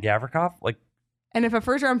 Korpisalo and Gavrikov, And if a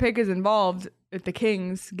first round pick is involved, if the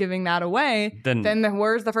Kings giving that away, then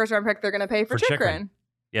where's the first round pick they're going to pay for Chikrin?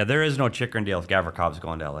 Yeah, there is no Chikrin deal if Gavrikov's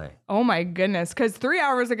going to LA. Oh my goodness. Because 3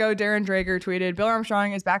 hours ago, Darren Drager tweeted, Bill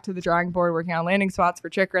Armstrong is back to the drawing board working on landing spots for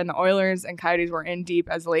Chikrin. The Oilers and Coyotes were in deep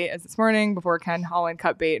as late as this morning before Ken Holland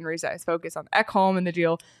cut bait and resized his focus on Ekholm and the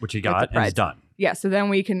deal. Which he got and is done. Yeah, so then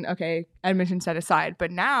we can, Edmonton set aside.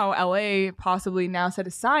 But now LA possibly now set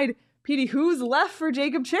aside. Petey, who's left for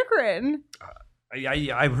Jacob Chikrin?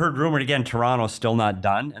 I've heard rumored again, Toronto's still not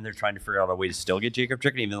done, and they're trying to figure out a way to still get Jacob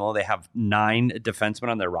Chikrin, even though they have 9 defensemen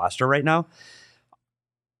on their roster right now.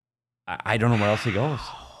 I don't know where else he goes.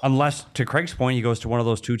 Unless, to Craig's point, he goes to one of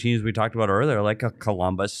those 2 teams we talked about earlier, like a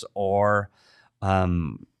Columbus or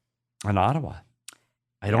an Ottawa.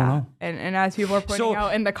 I don't know. And as people are pointing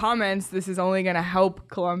out in the comments, this is only going to help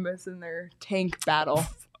Columbus in their tank battle.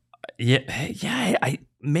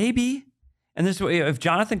 Maybe. And this way, if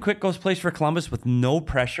Jonathan Quick goes plays for Columbus with no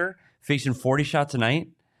pressure, facing 40 shots a night,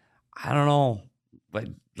 I don't know. But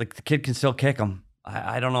like the kid can still kick them.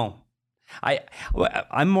 I don't know.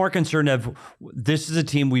 I'm more concerned of this is a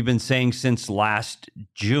team we've been saying since last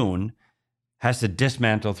June has to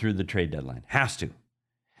dismantle through the trade deadline. Has to.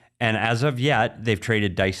 And as of yet, they've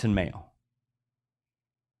traded Dyson Mayo.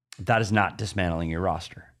 That is not dismantling your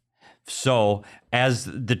roster. So as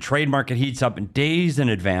the trade market heats up in days in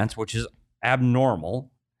advance, which is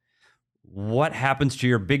abnormal, what happens to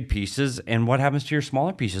your big pieces and what happens to your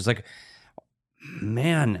smaller pieces? Like,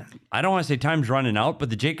 man, I don't want to say time's running out, but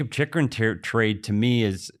the Jacob Chikrin trade to me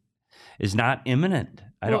is not imminent.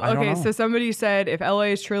 I don't know. So somebody said if LA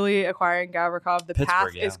is truly acquiring Gavrikov, the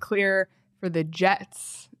path is clear for the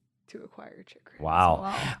Jets to acquire Chikrin.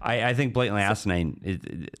 Wow. I think blatantly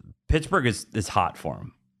asinine. Pittsburgh is hot for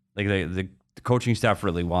him. Like the coaching staff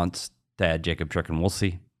really wants to add Jacob Chikrin. We'll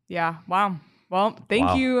see. Yeah. Wow. Well,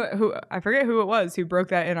 thank you. I forget who it was who broke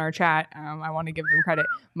that in our chat. I want to give them credit.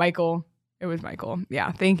 Michael. It was Michael.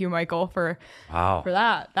 Yeah. Thank you, Michael, for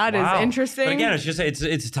that. That is interesting. But again, it's just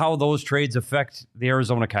it's how those trades affect the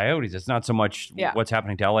Arizona Coyotes. It's not so much what's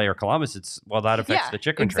happening to LA or Columbus. It's that affects the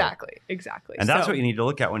Chikrin trade. Exactly. And that's what you need to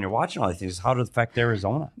look at when you're watching all these things. Is how does it affect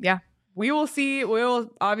Arizona? Yeah. We will see.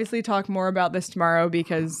 We'll obviously talk more about this tomorrow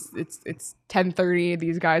because it's 10:30.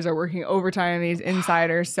 These guys are working overtime, these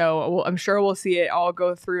insiders. So I'm sure we'll see it all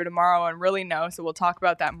go through tomorrow and really know. So we'll talk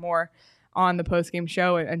about that more on the postgame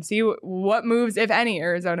show and see what moves, if any,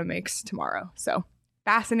 Arizona makes tomorrow. So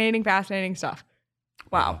fascinating stuff.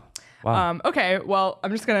 Wow. Okay. Well,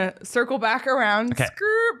 I'm just going to circle back around,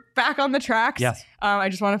 back on the tracks. Yes. I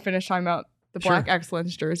just want to finish talking about the Black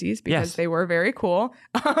Excellence jerseys because they were very cool.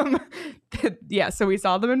 So we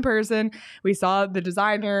saw them in person. We saw the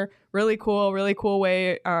designer, really cool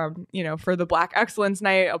way, for the Black Excellence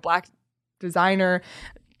night, a Black designer.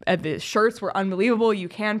 The shirts were unbelievable. You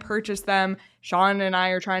can purchase them. Sean and I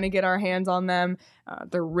are trying to get our hands on them.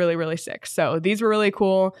 They're really, really sick. So these were really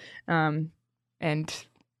cool. But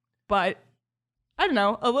I don't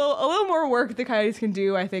know, a little more work the Coyotes can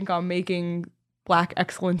do, I think, on making Black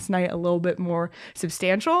Excellence Night a little bit more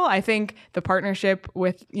substantial. I think the partnership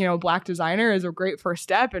with, Black Designer is a great first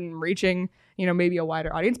step in reaching, maybe a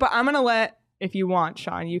wider audience. But I'm going to if you want,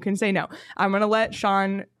 Sean, you can say no. I'm going to let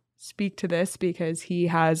Sean speak to this because he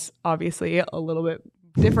has obviously a little bit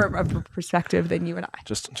different of a perspective than you and I.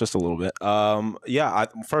 Just a little bit.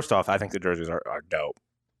 First off, I think the jerseys are dope.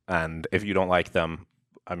 And if you don't like them,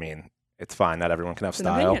 I mean, it's fine. Not everyone can have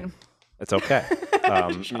style. It's okay.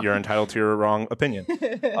 You're entitled to your wrong opinion.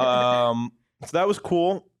 So that was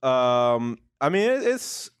cool. I mean,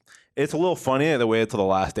 it's a little funny the way to the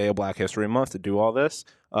last day of Black History Month to do all this.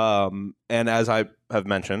 And as I have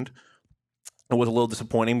mentioned, it was a little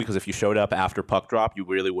disappointing because if you showed up after puck drop, you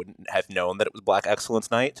really wouldn't have known that it was Black Excellence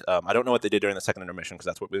Night. I don't know what they did during the second intermission because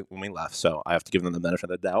that's when we left, so I have to give them the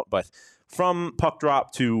benefit of the doubt. But from puck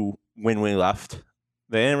drop to when we left,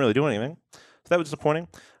 they didn't really do anything. So that was disappointing.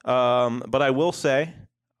 But I will say,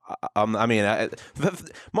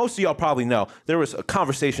 most of y'all probably know, there was a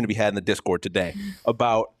conversation to be had in the Discord today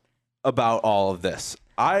about all of this.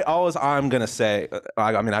 I'm going to say,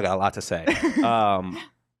 I got a lot to say.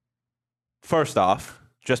 First off,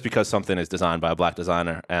 just because something is designed by a black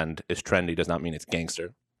designer and is trendy does not mean it's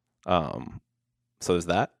gangster. So there's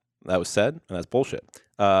that. That was said, and that's bullshit.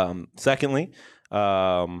 Secondly,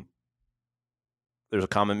 there's a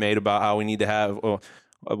comment made about how we need to have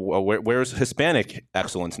where's Hispanic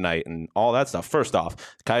Excellence Night and all that stuff. First off,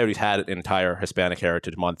 the Coyotes had an entire Hispanic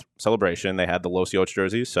Heritage Month celebration. They had the Los Yotes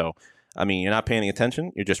jerseys. So, I mean, you're not paying any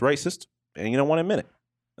you're just racist, and you don't want to admit it.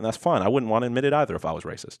 And that's fine. I wouldn't want to admit it either if I was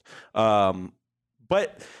racist.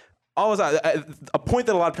 But a point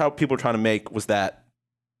that a lot of people are trying to make was that,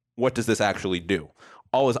 what does this actually do?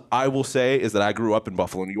 All I will say is that I grew up in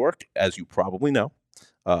Buffalo, New York, as you probably know.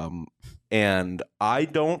 And I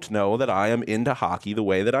don't know that I am into hockey the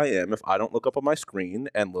way that I am if I don't look up on my screen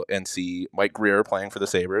and see Mike Greer playing for the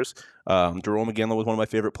Sabres. Jerome McGinley was one of my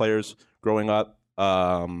favorite players growing up.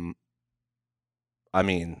 I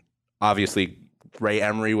mean, obviously, Ray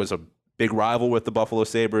Emery was a big rival with the Buffalo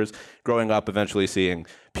Sabres. Growing up, eventually seeing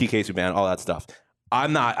PK Subban, all that stuff.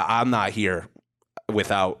 I'm not here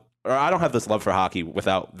without, or I don't have this love for hockey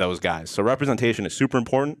without those guys. So representation is super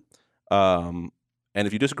important. And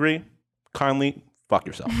if you disagree, kindly fuck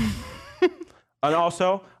yourself. And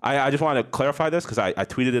also, I just want to clarify this because I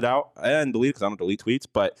tweeted it out. I didn't delete it because I don't delete tweets,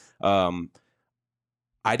 but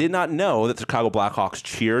I did not know that the Chicago Blackhawks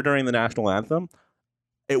cheer during the national anthem.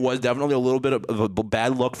 It was definitely a little bit of a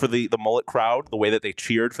bad look for the mullet crowd, the way that they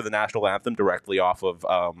cheered for the national anthem directly off of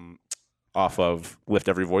Lift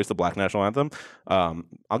Every Voice, the Black national anthem. I'll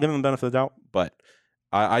give them the benefit of the doubt, but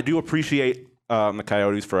I do appreciate the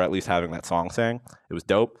Coyotes for at least having that song sang. It was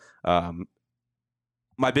dope. My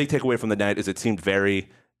big takeaway from the night is it seemed like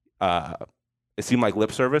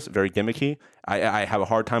lip service, very gimmicky. I have a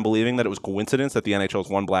hard time believing that it was coincidence that the NHL's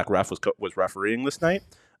one black ref was refereeing this night.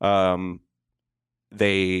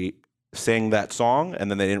 They sang that song and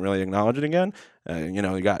then they didn't really acknowledge it again.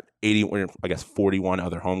 You got 41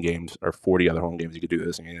 other home games or 40 other home games you could do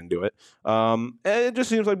this and you didn't do it. And it just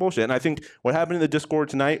seems like bullshit. And I think what happened in the Discord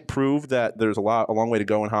tonight proved that there's a long way to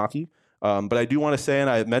go in hockey. But I do want to say, and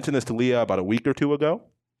I mentioned this to Leah about a week or two ago,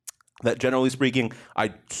 that generally speaking,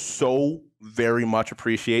 I so very much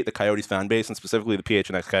appreciate the Coyotes fan base and specifically the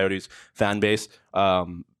PHNX Coyotes fan base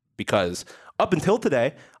because up until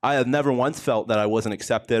today, I have never once felt that I wasn't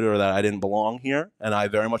accepted or that I didn't belong here. And I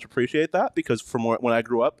very much appreciate that because from when I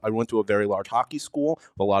grew up, I went to a very large hockey school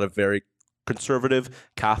with a lot of very conservative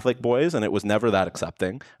Catholic boys, and it was never that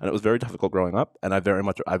accepting. And it was very difficult growing up. And I very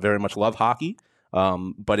much love hockey.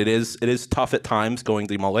 But it is tough at times going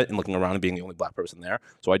to mullet and looking around and being the only black person there.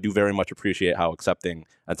 So I do very much appreciate how accepting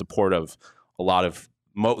and supportive a lot of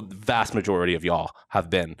vast majority of y'all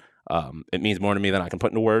have been. It means more to me than I can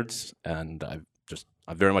put into words, and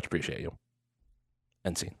I very much appreciate you.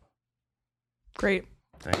 End scene. Great.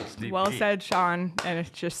 Thanks, DP. Well said, Sean. And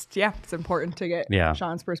it's just, it's important to get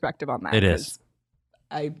Sean's perspective on that. It is.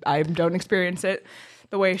 I don't experience it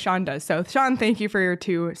the way Sean does. So, Sean, thank you for your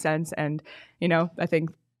 2 cents. And, I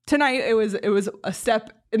think tonight it was a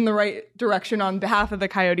step in the right direction on behalf of the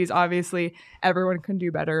Coyotes. Obviously, everyone can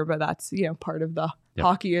do better, but that's, part of the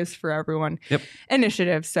hockey is for everyone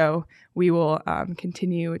initiative. So we will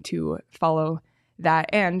continue to follow that.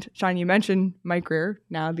 And Sean, you mentioned Mike Greer,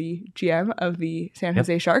 now the GM of the San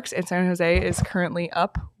Jose Sharks, and San Jose is currently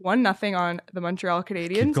up 1-0 on the Montreal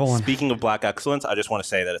Canadiens. Speaking of black excellence, I just want to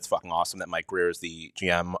say that it's fucking awesome that Mike Greer is the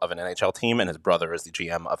GM of an NHL team and his brother is the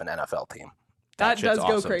GM of an NFL team. That does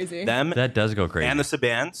go awesome. crazy. That does go crazy. And the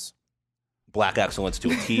Sabans, black excellence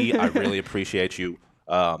to a T. I really appreciate you.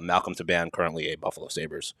 Malcolm Subban, currently a Buffalo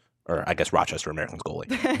Sabres, or I guess Rochester Americans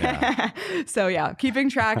goalie. So keeping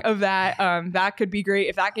track of that. That could be great.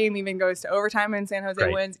 If that game even goes to overtime and San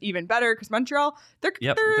Jose wins, even better, because Montreal, they're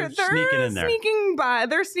sneaking in there.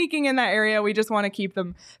 They're sneaking in that area. We just want to keep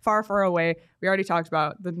them far, far away. We already talked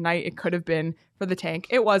about the night it could have been for the tank.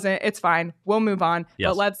 It wasn't. It's fine. We'll move on. Yes.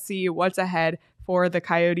 But let's see what's ahead for the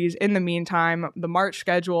Coyotes. In the meantime, the March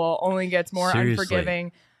schedule only gets more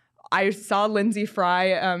unforgiving. I saw Lindsay Fry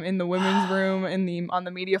in the women's room on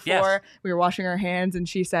the media floor. Yes. We were washing our hands, and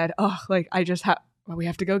she said, we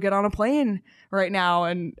have to go get on a plane right now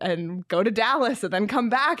and go to Dallas and then come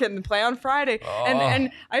back and play on Friday. Oh.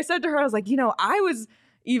 And I said to her, I was like, I was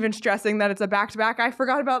even stressing that it's a back-to-back. I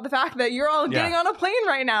forgot about the fact that you're all getting on a plane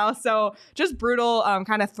right now. So just brutal,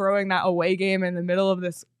 kind of throwing that away game in the middle of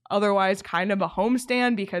this otherwise kind of a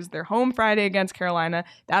homestand because they're home Friday against Carolina.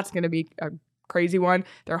 That's going to be a crazy one.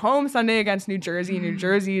 They're home Sunday against New Jersey. New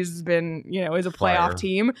Jersey's been, is a playoff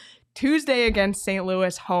team. Tuesday against St.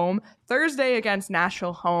 Louis home, Thursday against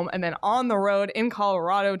Nashville home, and then on the road in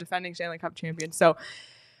Colorado defending Stanley Cup champions. So,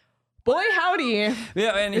 boy howdy.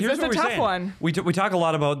 Yeah, and here's a tough one. We talk a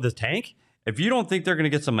lot about the tank, If you don't think they're going to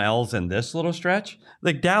get some L's in this little stretch,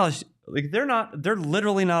 like Dallas, like they're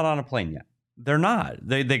literally not on a plane yet. They're not.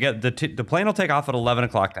 They get the plane will take off at 11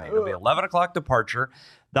 o'clock tonight. It'll be 11 o'clock departure.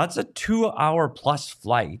 That's a 2-hour plus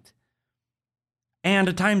flight and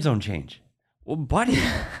a time zone change. Well, buddy,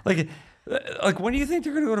 like when do you think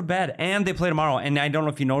they're going to go to bed? And they play tomorrow. And I don't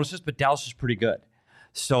know if you noticed this, but Dallas is pretty good.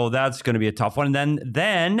 So that's going to be a tough one. And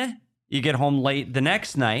then you get home late the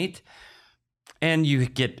next night and you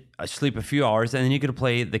get sleep a few hours, and then you get to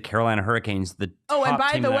play the Carolina Hurricanes, the top and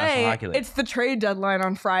by team the in the National way, Hockey League. it's the trade deadline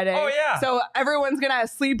on Friday. Oh, yeah. So everyone's going to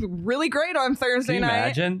sleep really great on Thursday Can you night.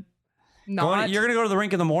 imagine? Not. You're going to go to the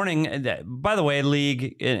rink in the morning. By the way,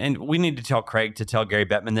 league, and we need to tell Craig to tell Gary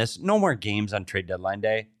Bettman this, no more games on trade deadline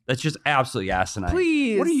day. That's just absolutely asinine.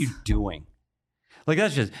 Please. What are you doing? Like,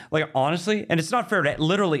 that's just, like, honestly, and it's not fair to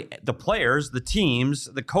literally the players, the teams,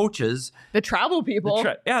 the coaches. The travel people.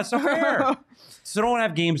 Yeah, it's not fair. So don't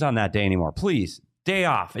have games on that day anymore. Please. Day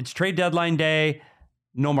off. It's trade deadline day.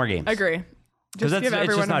 No more games. Agree. Because Just give it's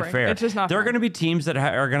everyone just a not break. fair. It's just not There are fair. going to be teams that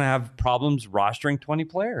are going to have problems rostering 20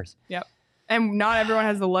 players. Yep. And not everyone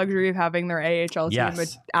has the luxury of having their AHL team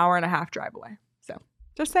Yes. an hour and a half drive away. So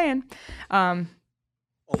just saying.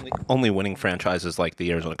 Only winning franchises like the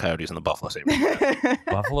Arizona Coyotes and the Buffalo Sabres.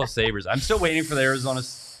 Buffalo Sabres. I'm still waiting for the Arizona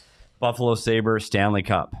Buffalo Sabres Stanley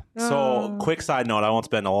Cup. So, quick side note, I won't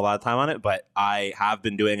spend a whole lot of time on it, but I have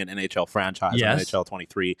been doing an NHL franchise, Yes. NHL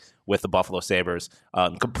 23, with the Buffalo Sabres.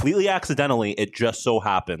 Completely accidentally, it just so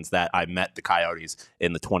happens that I met the Coyotes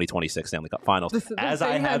in the 2026 Stanley Cup Finals, The as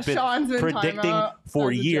I thing have that been Sean's been predicting talking about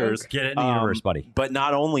for as a years. joke. Get it in the universe, buddy. But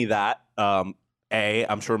not only that,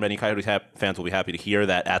 I'm sure many Coyotes fans will be happy to hear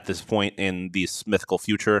that at this point in the mythical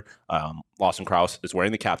future, Lawson Krause is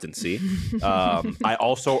wearing the captaincy. I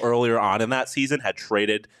also earlier on in that season had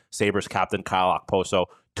traded Sabres captain Kyle Okposo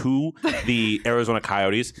to the Arizona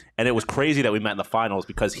Coyotes, and it was crazy that we met in the finals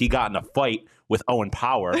because he got in a fight with Owen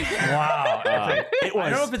Power. Wow. It was I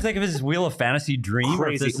don't know if it's like if this Wheel of Fantasy dream or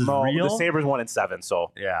if crazy. this is No, real. the Sabres won in 7,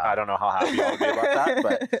 so Yeah. I don't know how happy I'll be about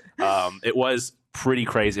that, but it was pretty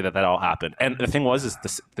crazy that all happened. And the thing was, is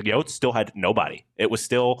the Yotes still had nobody. It was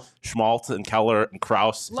still Schmaltz and Keller and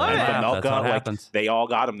Krause Love and it. That's Pamelka. what Like, happens. they all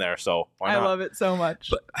got him there, so why I not? love it so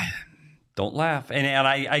much. Don't laugh. And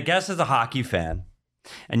I guess as a hockey fan,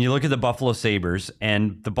 and you look at the Buffalo Sabres,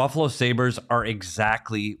 and the Buffalo Sabres are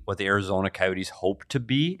exactly what the Arizona Coyotes hope to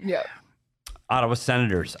be. Yeah. Ottawa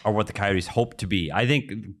Senators are what the Coyotes hope to be. I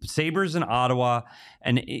think Sabres and Ottawa,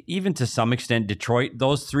 and even to some extent Detroit,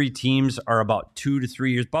 those three teams are about 2 to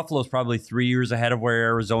 3 years. Buffalo's probably 3 years ahead of where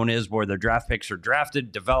Arizona is, where their draft picks are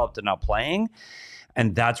drafted, developed, and now playing.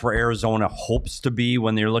 And that's where Arizona hopes to be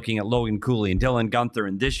when they're looking at Logan Cooley and Dylan Guenther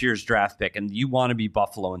and this year's draft pick. And you want to be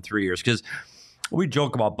Buffalo in 3 years because we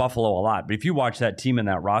joke about Buffalo a lot, but if you watch that team and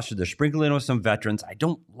that roster, they're sprinkling in with some veterans. I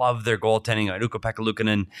don't love their goaltending. Ukko-Pekka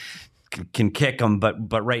Luukkonen can kick them,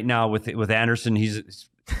 but right now with Anderson,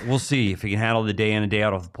 we'll see if he can handle the day in and day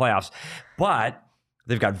out of the playoffs. But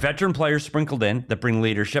they've got veteran players sprinkled in that bring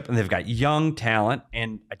leadership, and they've got young talent.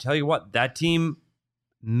 And I tell you what, that team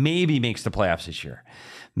maybe makes the playoffs this year.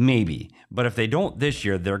 Maybe. But if they don't this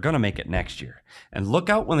year, they're going to make it next year. And look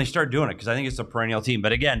out when they start doing it, because I think it's a perennial team.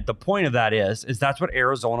 But again, the point of that is that's what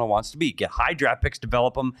Arizona wants to be. Get high draft picks,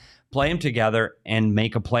 develop them, play them together, and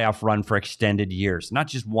make a playoff run for extended years, not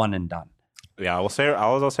just one and done. Yeah, I'll say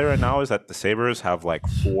right now is that the Sabres have like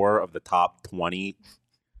 4 of the top 20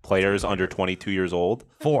 players under 22 years old.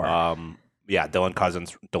 4. Yeah, Dylan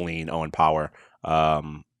Cousins, Deline, Owen Power.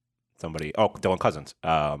 Dylan Cousins.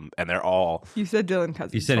 And they're all You said Dylan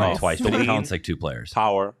Cousins. You said it twice, but it Deline, counts like 2 players.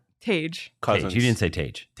 Power, Tage. Cousins. Tage. You didn't say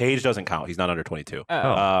Tage. Tage doesn't count. He's not under 22.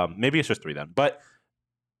 Oh. Maybe it's just 3 then. But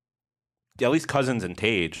at least Cousins and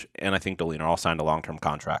Tage, and I think Deline are all signed to long-term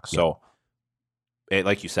contracts. So,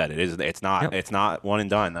 like you said, it's not one and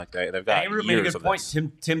done. Like they've got Avery years made a good of point. this.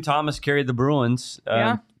 Tim Thomas carried the Bruins.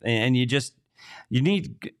 And you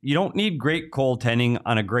don't need great goaltending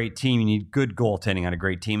on a great team. You need good goaltending on a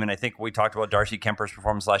great team. And I think we talked about Darcy Kemper's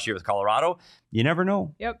performance last year with Colorado. You never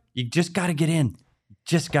know. Yep. You just got to get in.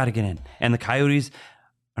 And the Coyotes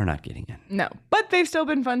are not getting in. No, but they've still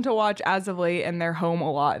been fun to watch as of late, and they're home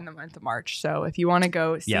a lot in the month of March. So if you want to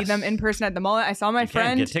go see Yes. them in person at the Mullet, I saw my You can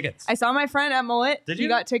friend get tickets. I saw my friend at Mullet. Did He you?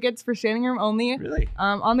 got tickets for standing room only. Really?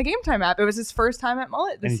 On the Game Time app. It was his first time at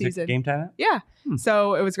Mullet this And he took season. Game time out? Yeah.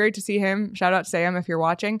 So it was great to see him. Shout out Sam if you're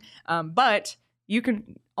watching. But you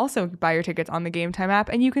can also buy your tickets on the Game Time app,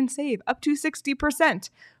 and you can save up to 60%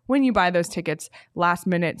 when you buy those tickets last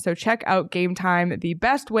minute. So check out Game Time. The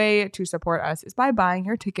best way to support us is by buying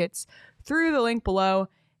your tickets through the link below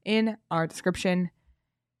in our description.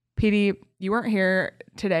 PD, You weren't here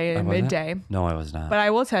today at midday. No, I was not. But I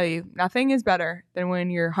will tell you, nothing is better than when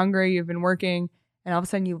you're hungry, you've been working, and all of a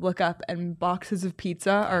sudden you look up and boxes of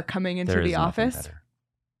pizza are coming into There the is nothing office. better.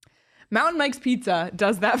 Mountain Mike's Pizza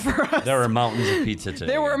does that for us. There were mountains of pizza today.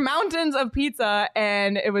 There were mountains of pizza,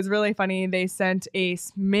 and it was really funny. They sent a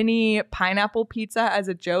mini pineapple pizza as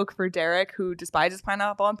a joke for Derek, who despises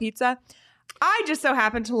pineapple on pizza. I just so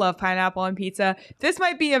happen to love pineapple on pizza. This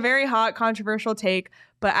might be a very hot, controversial take,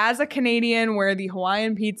 but as a Canadian where the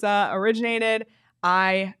Hawaiian pizza originated,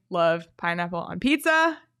 I love pineapple on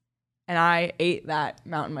pizza. And I ate that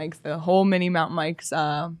Mountain Mike's, the whole mini Mountain Mike's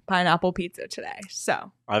pineapple pizza today.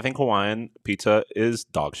 So I think Hawaiian pizza is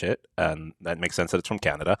dog shit, and that makes sense that it's from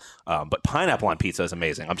Canada. But pineapple on pizza is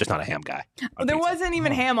amazing. I'm just not a ham guy. there wasn't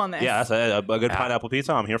even ham on this. Yeah, that's a good pineapple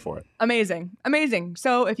pizza. I'm here for it. Amazing. Amazing.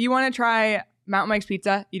 So if you want to try Mountain Mike's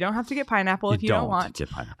Pizza, you don't have to get pineapple if you don't want. Get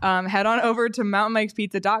pineapple. Head on over to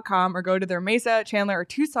mountainmikespizza.com or go to their Mesa, Chandler, or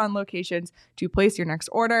Tucson locations to place your next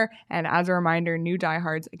order. And as a reminder, new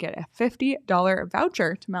diehards get a $50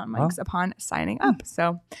 voucher to Mountain Mike's upon signing up.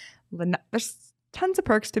 So there's tons of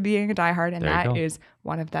perks to being a diehard, and that is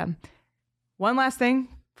one of them. One last thing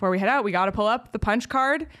before we head out, we got to pull up the punch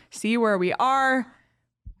card, see where we are.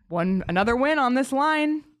 Another win on this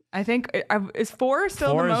line. I think, is 4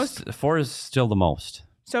 still the most? 4 is still the most.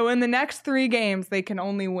 So in the next 3 games, they can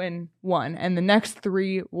only win 1. And the next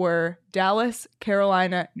 3 were Dallas,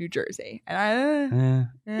 Carolina, New Jersey. And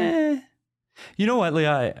You know what,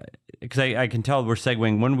 Leah? Because I can tell we're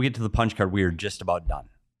segueing. When we get to the punch card, we are just about done.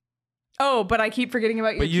 Oh, but I keep forgetting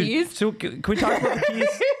about your keys. So can we talk about the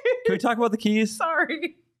keys? Can we talk about the keys?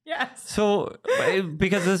 Sorry. Yes. So,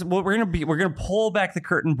 because we're gonna pull back the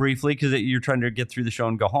curtain briefly because you're trying to get through the show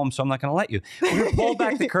and go home. So I'm not gonna let you. We're gonna pull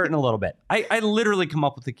back the curtain a little bit. I literally come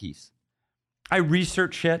up with the keys. I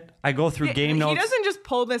research shit. I go through game notes. He doesn't just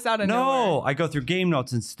pull this out of nowhere. No, I go through game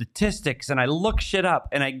notes and statistics, and I look shit up,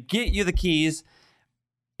 and I get you the keys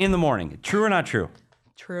in the morning. True or not true?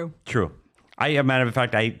 True. True. As a matter of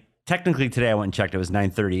fact, technically today I went and checked. It was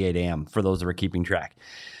 9:38 a.m. for those that are keeping track.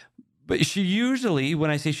 But she usually, when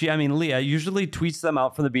I say she, I mean Leah, usually tweets them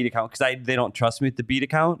out from the Beat account because they don't trust me with the Beat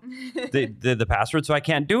account, the password, so I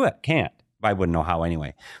can't do it. Can't. I wouldn't know how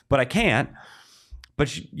anyway. But I can't. But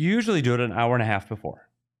she usually do it an hour and a half before.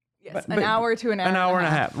 Yes, an hour to an hour and a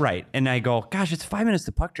half. Right. And I go, gosh, it's 5 minutes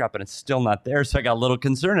to puck drop and it's still not there. So I got a little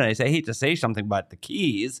concerned. And I say, I hate to say something about the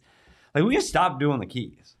keys. Like, we stopped doing the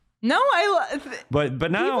keys. No,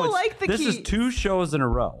 But now people like the this keys. is 2 shows in a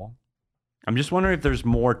row. I'm just wondering if there's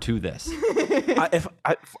more to this.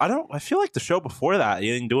 I feel like the show before that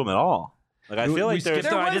you didn't do them at all. Like I feel like there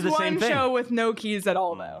was one show with no keys at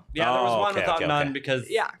all, though. Yeah, there was one without none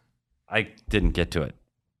because I didn't get to it.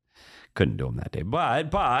 Couldn't do them that day.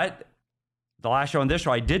 But the last show and this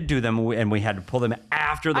show, I did do them, and we had to pull them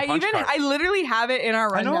after the punch card. I literally have it in our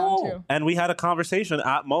rundown too. And we had a conversation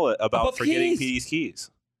at Mullet about forgetting Petey's keys.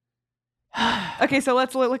 Okay, so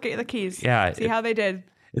let's look at the keys. Yeah, see how they did.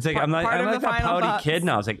 It's like I'm like that pouty kid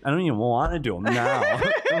now. It's like I don't even want to do them now.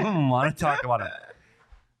 I don't want to talk about it.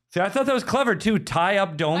 See, I thought that was clever too. Tie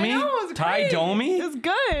up Domi. I know, it was Tie great. Domi. It was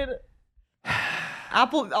good.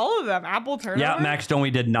 Apple, all of them. Apple turnover. Yeah, Max Domi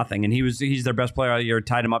did nothing, and he's their best player all year.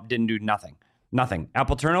 Tied him up, didn't do nothing. Nothing.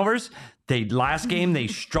 Apple turnovers. Last game they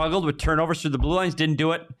struggled with turnovers through the blue lines. Didn't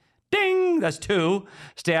do it. Ding. That's 2.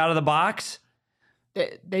 Stay out of the box.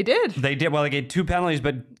 They did. They did. Well, they gave 2 penalties,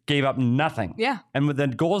 but gave up nothing. Yeah. And with the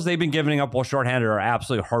goals they've been giving up while shorthanded are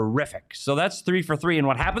absolutely horrific. So that's 3 for 3. And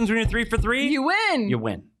what happens when you're 3 for 3? You win. You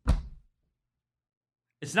win.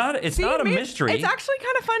 It's not a mystery. It's actually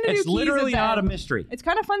kind of fun to do keys. It's literally not a mystery. It's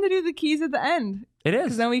kind of fun to do the keys at the end. It is.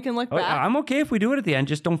 Because then we can look back. I'm okay if we do it at the end.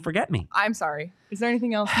 Just don't forget me. I'm sorry. Is there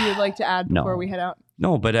anything else you would like to add before we head out?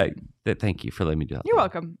 No, but thank you for letting me do that. You're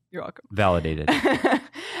welcome. You're welcome. Validated.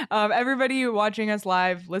 Everybody watching us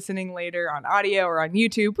live, listening later on audio or on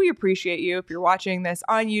YouTube, we appreciate you. If you're watching this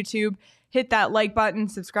on YouTube, hit that like button,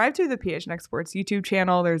 subscribe to the PHNX Sports YouTube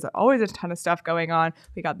channel. There's always a ton of stuff going on.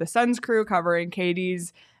 We got the Suns crew covering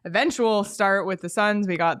KD's eventual start with the Suns.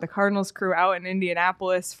 We got the Cardinals crew out in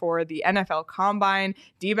Indianapolis for the NFL Combine.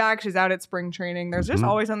 D-backs is out at spring training. There's just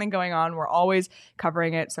always something going on. We're always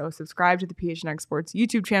covering it. So subscribe to the PHNX Sports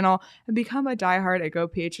YouTube channel and become a diehard at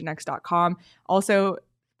gophnx.com. Also,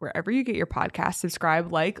 wherever you get your podcast,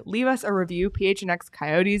 subscribe, leave us a review, PHNX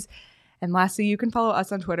Coyotes. And lastly, you can follow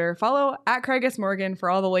us on Twitter. Follow at Craig S. Morgan for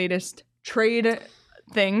all the latest trade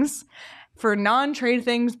things. For non-trade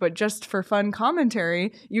things, but just for fun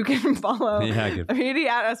commentary, you can follow Petey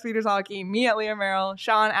at SPeters Hockey, me at Leah Merrill,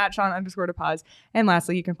 Sean at Sean_DePaz. And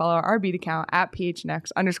lastly, you can follow our beat account at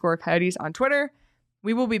PHNX_Coyotes on Twitter.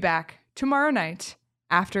 We will be back tomorrow night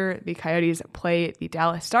after the Coyotes play the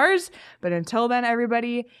Dallas Stars. But until then,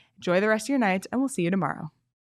 everybody, enjoy the rest of your night, and we'll see you tomorrow.